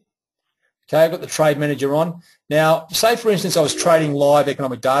currencies here. Okay, I've got the trade manager on. Now, say, for instance, I was trading live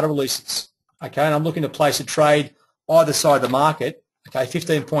economic data releases, okay, and I'm looking to place a trade either side of the market, okay,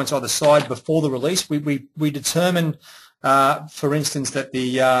 15 points either side before the release. We determine, for instance, that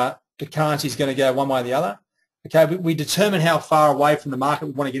the currency is going to go one way or the other. Okay, we determine how far away from the market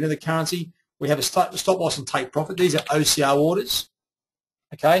we want to get into the currency. We have a stop loss and take profit. These are OCR orders.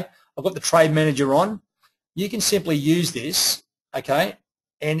 Okay, I've got the trade manager on. You can simply use this, okay,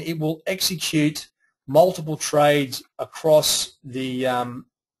 and it will execute multiple trades across the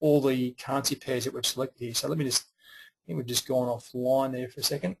all the currency pairs that we've selected here. So let me just, I think we've just gone offline there for a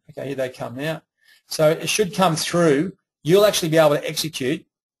second. Okay, here they come now. So it should come through. You'll actually be able to execute,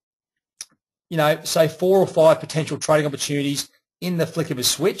 say 4 or 5 potential trading opportunities in the flick of a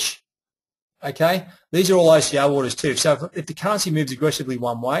switch. Okay, these are all OCR orders too. So if the currency moves aggressively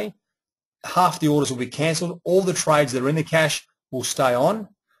one way, half the orders will be cancelled. All the trades that are in the cash will stay on,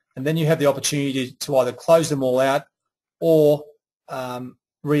 and then you have the opportunity to either close them all out or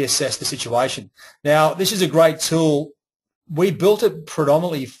reassess the situation. Now, this is a great tool. We built it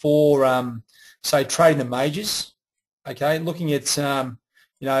predominantly for, say, trading the majors. Okay, looking at,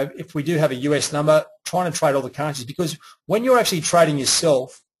 if we do have a US number, trying to trade all the currencies, because when you're actually trading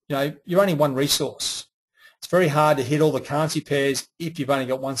yourself, you're only one resource. It's very hard to hit all the currency pairs if you've only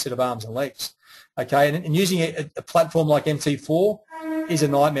got one set of arms and legs. Okay, and using a platform like MT4 is a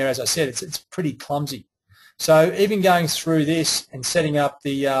nightmare, as I said. It's pretty clumsy. So even going through this and setting up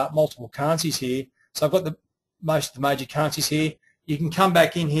the multiple currencies here, so I've got most of the major currencies here. You can come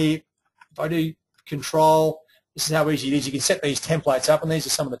back in here. If I do Control, this is how easy it is. You can set these templates up, and these are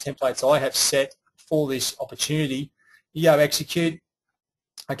some of the templates I have set for this opportunity. You go execute.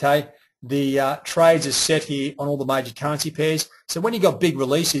 Okay, the trades are set here on all the major currency pairs. So when you've got big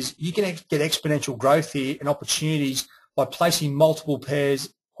releases, you can get exponential growth here and opportunities by placing multiple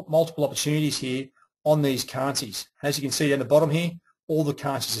pairs, multiple opportunities here on these currencies. As you can see down the bottom here, all the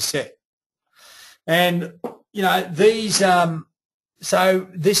currencies are set. And, these, so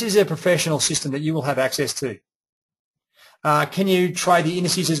this is a professional system that you will have access to. Can you trade the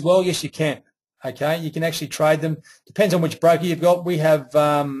indices as well? Yes, you can. Okay, you can actually trade them. Depends on which broker you've got. We have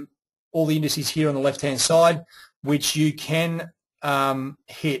all the indices here on the left-hand side, which you can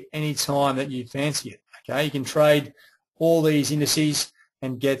hit any time that you fancy it. Okay, you can trade all these indices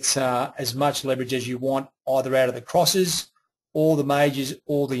and get as much leverage as you want, either out of the crosses or the majors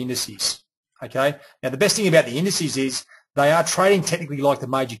or the indices. Okay, now the best thing about the indices is they are trading technically like the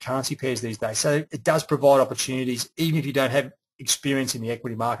major currency pairs these days, so it does provide opportunities even if you don't have experience in the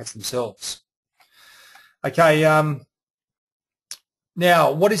equity markets themselves. Okay,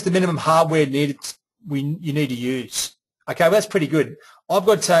 now what is the minimum hardware needed you need to use? Okay, well, that's pretty good. I've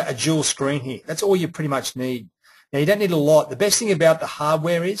got a dual screen here. That's all you pretty much need. Now, you don't need a lot. The best thing about the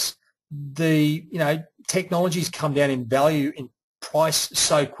hardware is the technology's come down in value, in price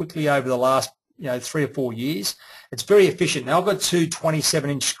so quickly over the last 3 or 4 years. It's very efficient. Now, I've got two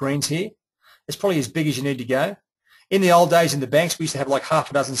 27-inch screens here. It's probably as big as you need to go. In the old days in the banks, we used to have like half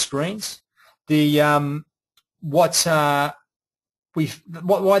a dozen screens. Why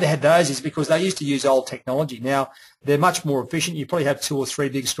they had those is because they used to use old technology. Now, they're much more efficient. You probably have 2 or 3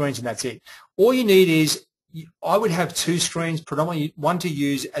 big screens and that's it. All you need is, I would have 2 screens, predominantly one to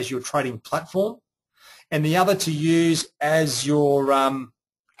use as your trading platform and the other to use as your,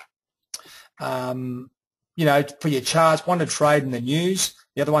 for your charts, one to trade in the news,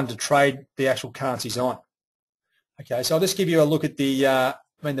 the other one to trade the actual currencies on. Okay, so I'll just give you a look at the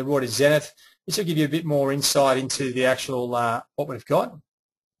Reuters Zenith. This will give you a bit more insight into the actual what we've got.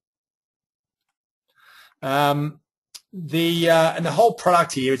 And the whole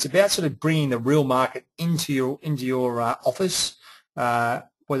product here, it's about sort of bringing the real market into your office,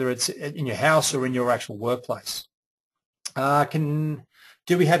 whether it's in your house or in your actual workplace.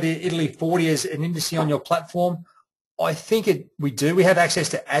 Do we have the Italy 40 as an indice on your platform? I think we do. We have access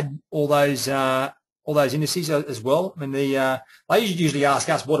to add all those indices as well. I mean, they usually ask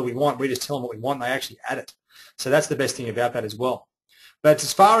us, what do we want? We just tell them what we want, and they actually add it. So that's the best thing about that as well. But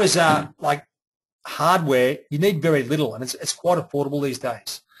as far as like hardware, you need very little, and it's quite affordable these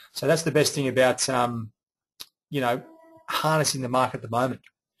days. So that's the best thing about harnessing the market at the moment.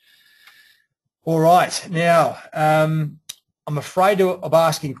 All right, now I'm afraid of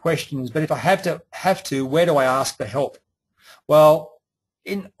asking questions, but if I have to, where do I ask for help? Well,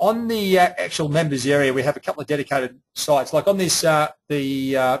 On the actual members area, we have a couple of dedicated sites. Like on this, site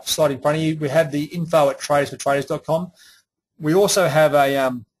in front of you, we have the info@tradersfortraders.com. We also have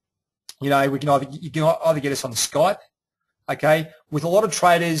a, you can either get us on Skype, okay. With a lot of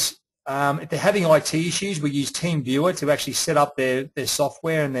traders, if they're having IT issues, we use TeamViewer to actually set up their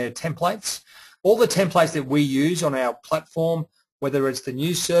software and their templates. All the templates that we use on our platform, whether it's the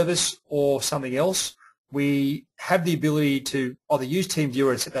news service or something else, we have the ability to either use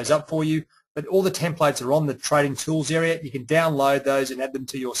TeamViewer and set those up for you, but all the templates are on the trading tools area. You can download those and add them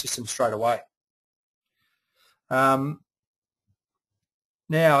to your system straight away. Now,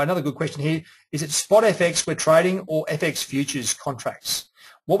 another good question here, is it spot FX we're trading or FX futures contracts?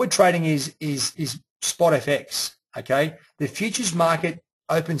 What we're trading is spot FX, okay? The futures market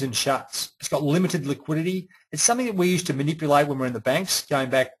opens and shuts. It's got limited liquidity. It's something that we used to manipulate when we're in the banks, going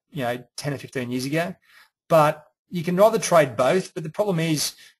back 10 or 15 years ago. But you can rather trade both, but the problem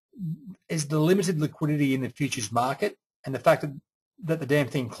is the limited liquidity in the futures market and the fact that the damn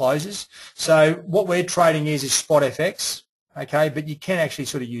thing closes. So what we're trading is spot FX, okay, but you can actually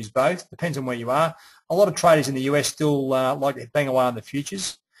sort of use both. Depends on where you are. A lot of traders in the US still like to bang away on the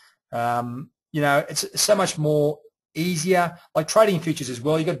futures. It's so much more easier. Like trading futures as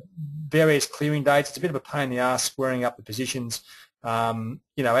well, you've got various clearing dates. It's a bit of a pain in the ass squaring up the positions.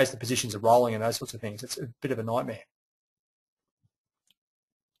 As the positions are rolling and those sorts of things. It's a bit of a nightmare.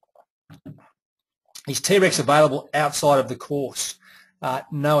 Is T-Rex available outside of the course?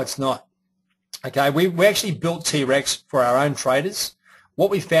 No, it's not. Okay, we actually built T-Rex for our own traders. What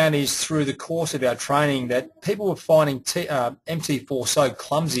we found is through the course of our training that people were finding MT4 so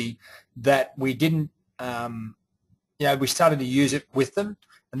clumsy that we didn't, we started to use it with them,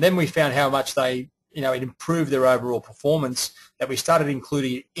 and then we found how much it improved their overall performance that we started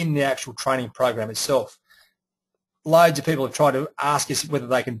including it in the actual training program itself. Loads of people have tried to ask us whether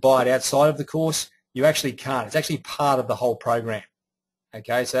they can buy it outside of the course. You actually can't. It's actually part of the whole program.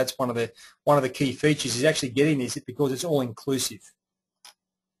 Okay, so that's one of the key features is actually getting this because it's all inclusive.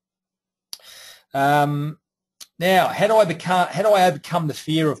 Now, how do I overcome the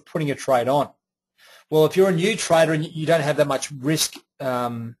fear of putting a trade on? Well, if you're a new trader and you don't have that much risk,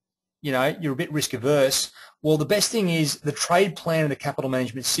 you're a bit risk averse, well, the best thing is the trade plan and the capital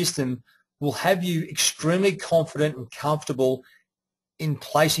management system will have you extremely confident and comfortable in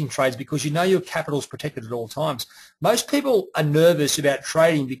placing trades because your capital is protected at all times. Most people are nervous about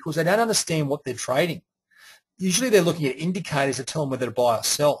trading because they don't understand what they're trading. Usually they're looking at indicators to tell them whether to buy or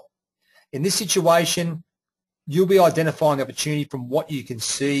sell. In this situation, you'll be identifying opportunity from what you can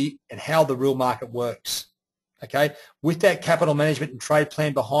see and how the real market works. Okay, with that capital management and trade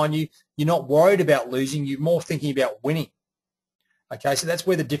plan behind you, you're not worried about losing, you're more thinking about winning. Okay, so that's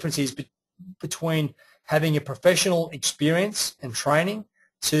where the difference is between having a professional experience and training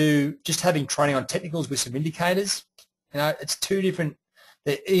to just having training on technicals with some indicators. It's two different,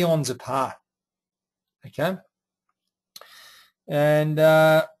 they're eons apart. Okay, and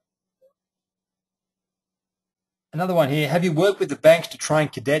another one here, have you worked with the banks to train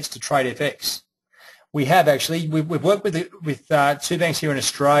cadets to trade FX? We have actually. We've worked with two banks here in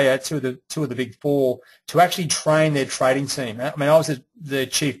Australia, two of the big four, to actually train their trading team. I mean, I was the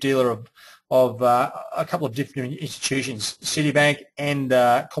chief dealer of a couple of different institutions, Citibank and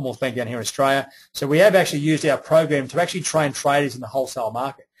Commonwealth Bank down here in Australia. So we have actually used our program to actually train traders in the wholesale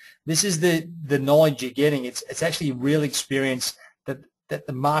market. This is the knowledge you're getting. It's actually real experience that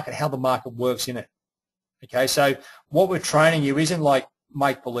the market, how the market works in it. Okay, so what we're training you isn't like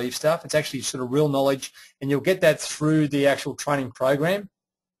make-believe stuff. It's actually sort of real knowledge, and you'll get that through the actual training program.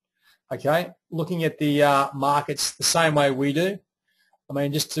 Okay, looking at the markets the same way we do. I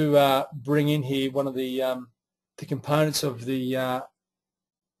mean, just to bring in here one of the components of the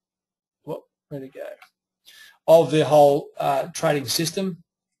where'd it go? Of the whole trading system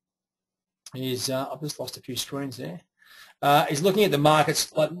is I've just lost a few screens there. Is looking at the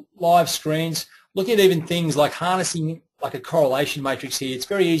markets like live screens, looking at even things like harnessing like a correlation matrix here. It's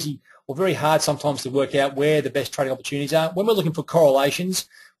very easy or very hard sometimes to work out where the best trading opportunities are. When we're looking for correlations,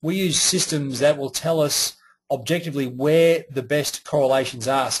 we use systems that will tell us objectively where the best correlations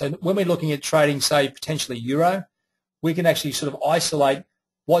are. So when we're looking at trading, say, potentially euro, we can actually sort of isolate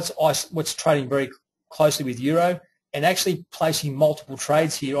what's trading very closely with euro and actually placing multiple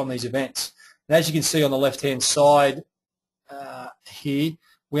trades here on these events. And as you can see on the left-hand side here,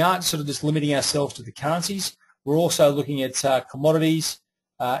 we aren't sort of just limiting ourselves to the currencies. We're also looking at commodities,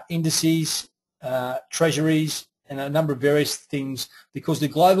 indices, treasuries, and a number of various things because the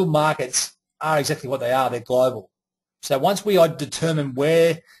global markets are exactly what they are. They're global. So once we determine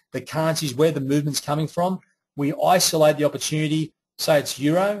where the currencies, where the movement's coming from, we isolate the opportunity say it's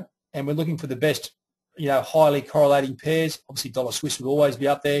euro, and we're looking for the best, highly correlating pairs. Obviously, dollar Swiss would always be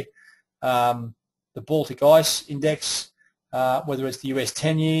up there. The Baltic ICE index, whether it's the US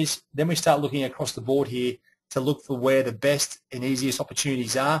 10 years. Then we start looking across the board here to look for where the best and easiest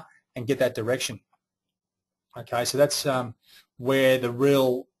opportunities are and get that direction. Okay, so that's where the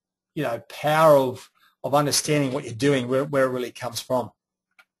real, power of understanding what you're doing, where it really comes from.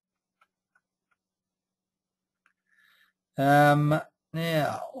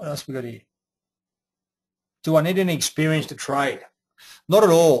 Now, what else we got here? Do I need any experience to trade? Not at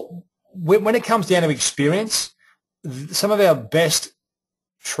all. When it comes down to experience, some of our best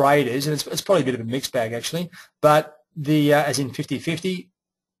traders, and it's probably a bit of a mixed bag actually, but as in 50-50,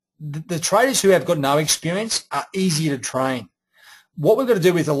 the traders who have got no experience are easier to train. What we've got to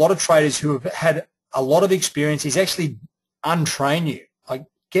do with a lot of traders who have had a lot of experience is actually untrain you. Like,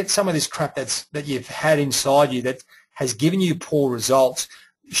 get some of this crap that you've had inside you that has given you poor results,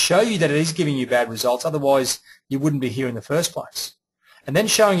 show you that it is giving you bad results, otherwise you wouldn't be here in the first place. And then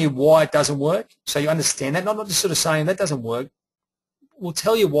showing you why it doesn't work, so you understand that, not just sort of saying that doesn't work. We'll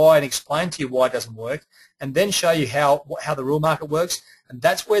tell you why and explain to you why it doesn't work, and then show you how the real market works, and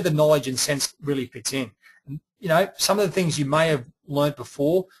that's where the knowledge and sense really fits in. And, some of the things you may have learned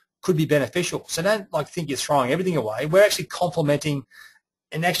before could be beneficial, so don't think you're throwing everything away. We're actually complementing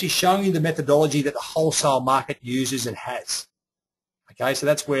and actually showing you the methodology that the wholesale market uses and has. Okay, so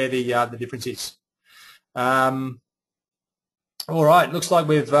that's where the difference is. All right, looks like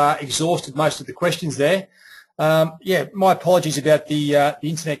we've exhausted most of the questions there. Yeah, my apologies about the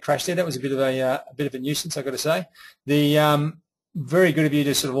internet crash there. That was a bit of a nuisance, I've got to say. Very good of you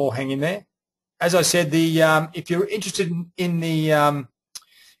to sort of all hang in there. As I said, if you're interested in the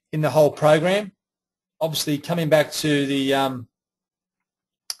whole program, obviously coming back to the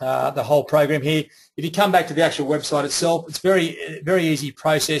whole program here, if you come back to the actual website itself, it's very easy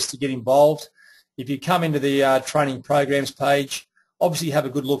process to get involved. If you come into the training programs page, obviously have a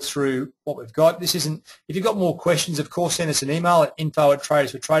good look through what we've got. If you've got more questions, of course, send us an email at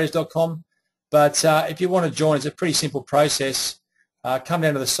info@tradersfortraders.com. But if you want to join, it's a pretty simple process. Come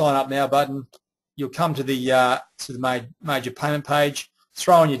down to the sign up now button. You'll come to the major payment page,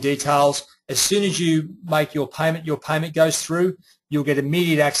 throw in your details. As soon as you make your payment goes through, you'll get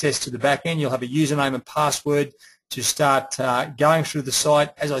immediate access to the back end. You'll have a username and password to start going through the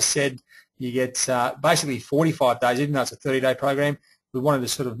site. As I said, you get basically 45 days, even though it's a 30-day program. We wanted to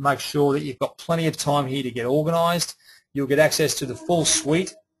sort of make sure that you've got plenty of time here to get organised. You'll get access to the full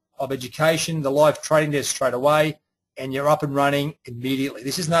suite of education, the live trading desk straight away, and you're up and running immediately.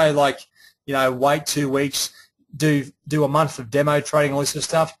 This is no wait 2 weeks, do a month of demo trading, all this sort of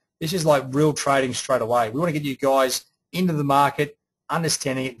stuff. This is like real trading straight away. We want to get you guys into the market,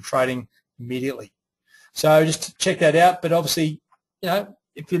 understanding it and trading immediately. So just check that out. But obviously,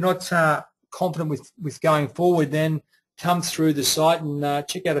 if you're not confident with going forward, then come through the site and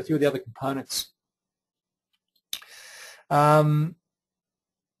check out a few of the other components.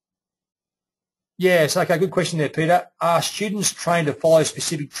 Yes, okay, good question there, Peter. Are students trained to follow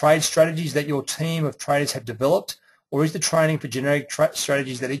specific trade strategies that your team of traders have developed, or is the training for generic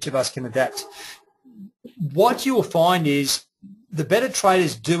strategies that each of us can adapt? What you will find is the better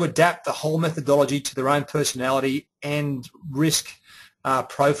traders do adapt the whole methodology to their own personality and risk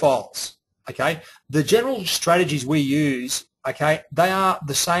profiles. Okay, the general strategies we use, okay, they are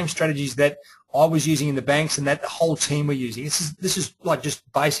the same strategies that I was using in the banks and that the whole team were using. This is like just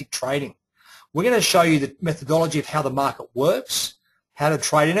basic trading. We're going to show you the methodology of how the market works, how to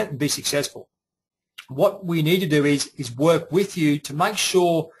trade in it and be successful. What we need to do is work with you to make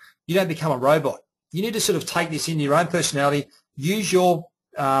sure you don't become a robot. You need to sort of take this into your own personality, use your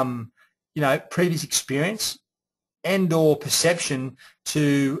previous experience and or perception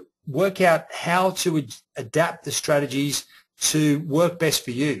to work out how to adapt the strategies to work best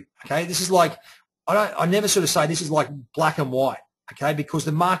for you. Okay, this is like, I never sort of say this is like black and white, okay, because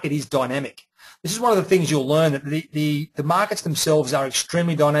the market is dynamic. This is one of the things you'll learn, that the markets themselves are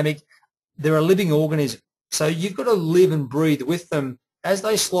extremely dynamic. They're a living organism. So you've got to live and breathe with them. As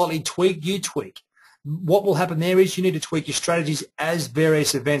they slightly tweak, you tweak. What will happen there is you need to tweak your strategies as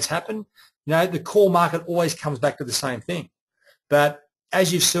various events happen. The core market always comes back to the same thing. But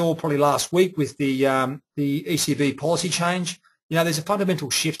as you saw probably last week with the ECB policy change, there's a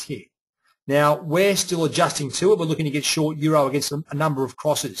fundamental shift here. Now, we're still adjusting to it. We're looking to get short euro against a number of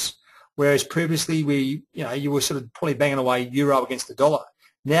crosses, whereas previously you were sort of probably banging away euro against the dollar.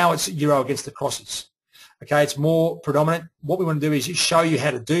 Now it's euro against the crosses. Okay, it's more predominant. What we want to do is show you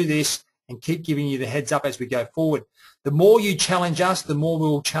how to do this and keep giving you the heads up as we go forward. The more you challenge us, the more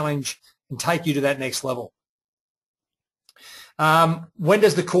we'll challenge and take you to that next level. When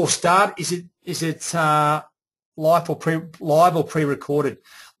does the course start? Is it live or pre-recorded?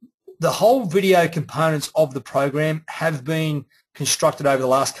 The whole video components of the program have been constructed over the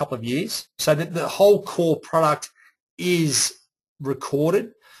last couple of years, so that the whole core product is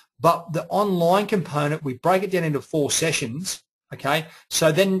recorded, but the online component, we break it down into 4 sessions, okay?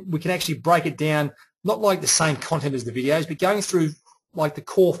 So then we can actually break it down, not like the same content as the videos, but going through like the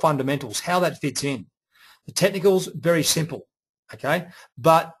core fundamentals, how that fits in. The technicals, very simple, okay?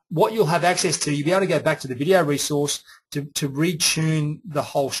 But what you'll have access to, you'll be able to go back to the video resource to retune the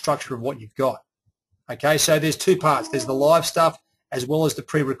whole structure of what you've got. Okay, so there's 2 parts. There's the live stuff as well as the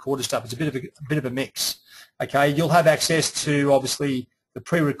pre-recorded stuff. It's a bit of a mix. Okay, you'll have access to obviously the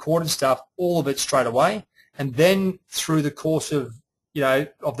pre-recorded stuff, all of it straight away, and then through the course of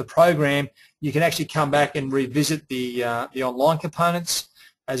of the program, you can actually come back and revisit the online components,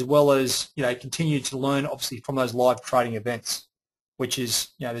 as well as continue to learn obviously from those live trading events, which is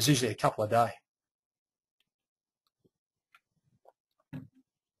there's usually a couple a day.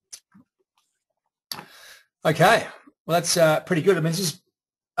 Okay, well that's pretty good. I mean, this is,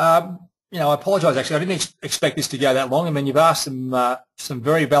 I apologise actually. I didn't expect this to go that long. I mean, you've asked some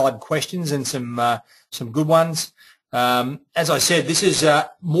very valid questions and some good ones. As I said, this is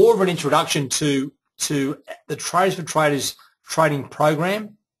more of an introduction to the Traders for Traders trading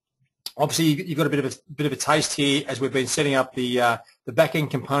program. Obviously, you've got a bit of a taste here as we've been setting up the back end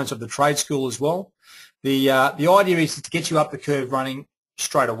components of the trade school as well. The idea is to get you up the curve running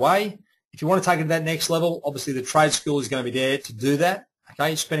straight away. If you want to take it to that next level, obviously the trade school is going to be there to do that.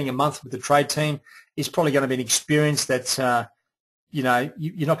 Okay, spending a month with the trade team is probably going to be an experience that you're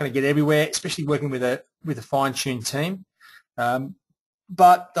not going to get everywhere, especially working with a fine-tuned team.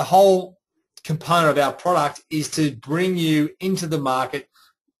 But the whole component of our product is to bring you into the market,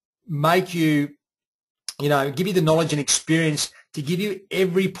 make you, give you the knowledge and experience to give you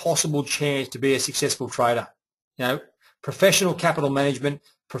every possible chance to be a successful trader. Professional capital management,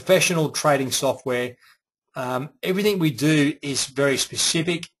 professional trading software, everything we do is very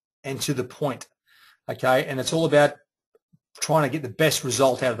specific and to the point, okay? And it's all about trying to get the best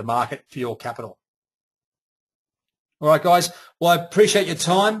result out of the market for your capital. All right, guys. Well, I appreciate your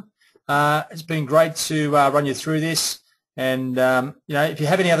time. It's been great to run you through this. And, if you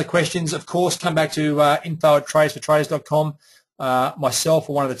have any other questions, of course, come back to info@tradersfortraders.com. Myself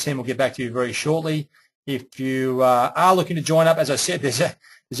or one of the team will get back to you very shortly. If you are looking to join up, as I said, there's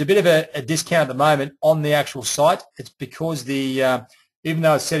a bit of a discount at the moment on the actual site. It's because even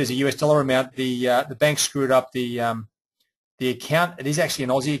though it's set as a US dollar amount, the bank screwed up the account. It is actually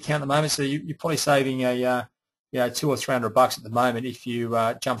an Aussie account at the moment, so you're probably saving a $200 or $300 at the moment if you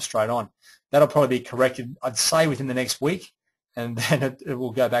jump straight on. That'll probably be corrected, I'd say, within the next week, and then it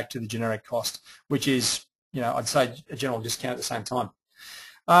will go back to the generic cost, which is I'd say a general discount at the same time.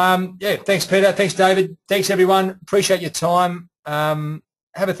 Thanks, Peter. Thanks, David. Thanks, everyone. Appreciate your time.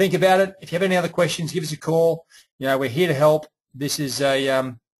 Have a think about it. If you have any other questions, give us a call. We're here to help. This is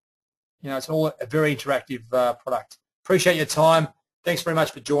it's all a very interactive product. Appreciate your time. Thanks very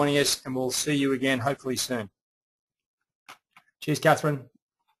much for joining us, and we'll see you again hopefully soon. Cheers, Catherine.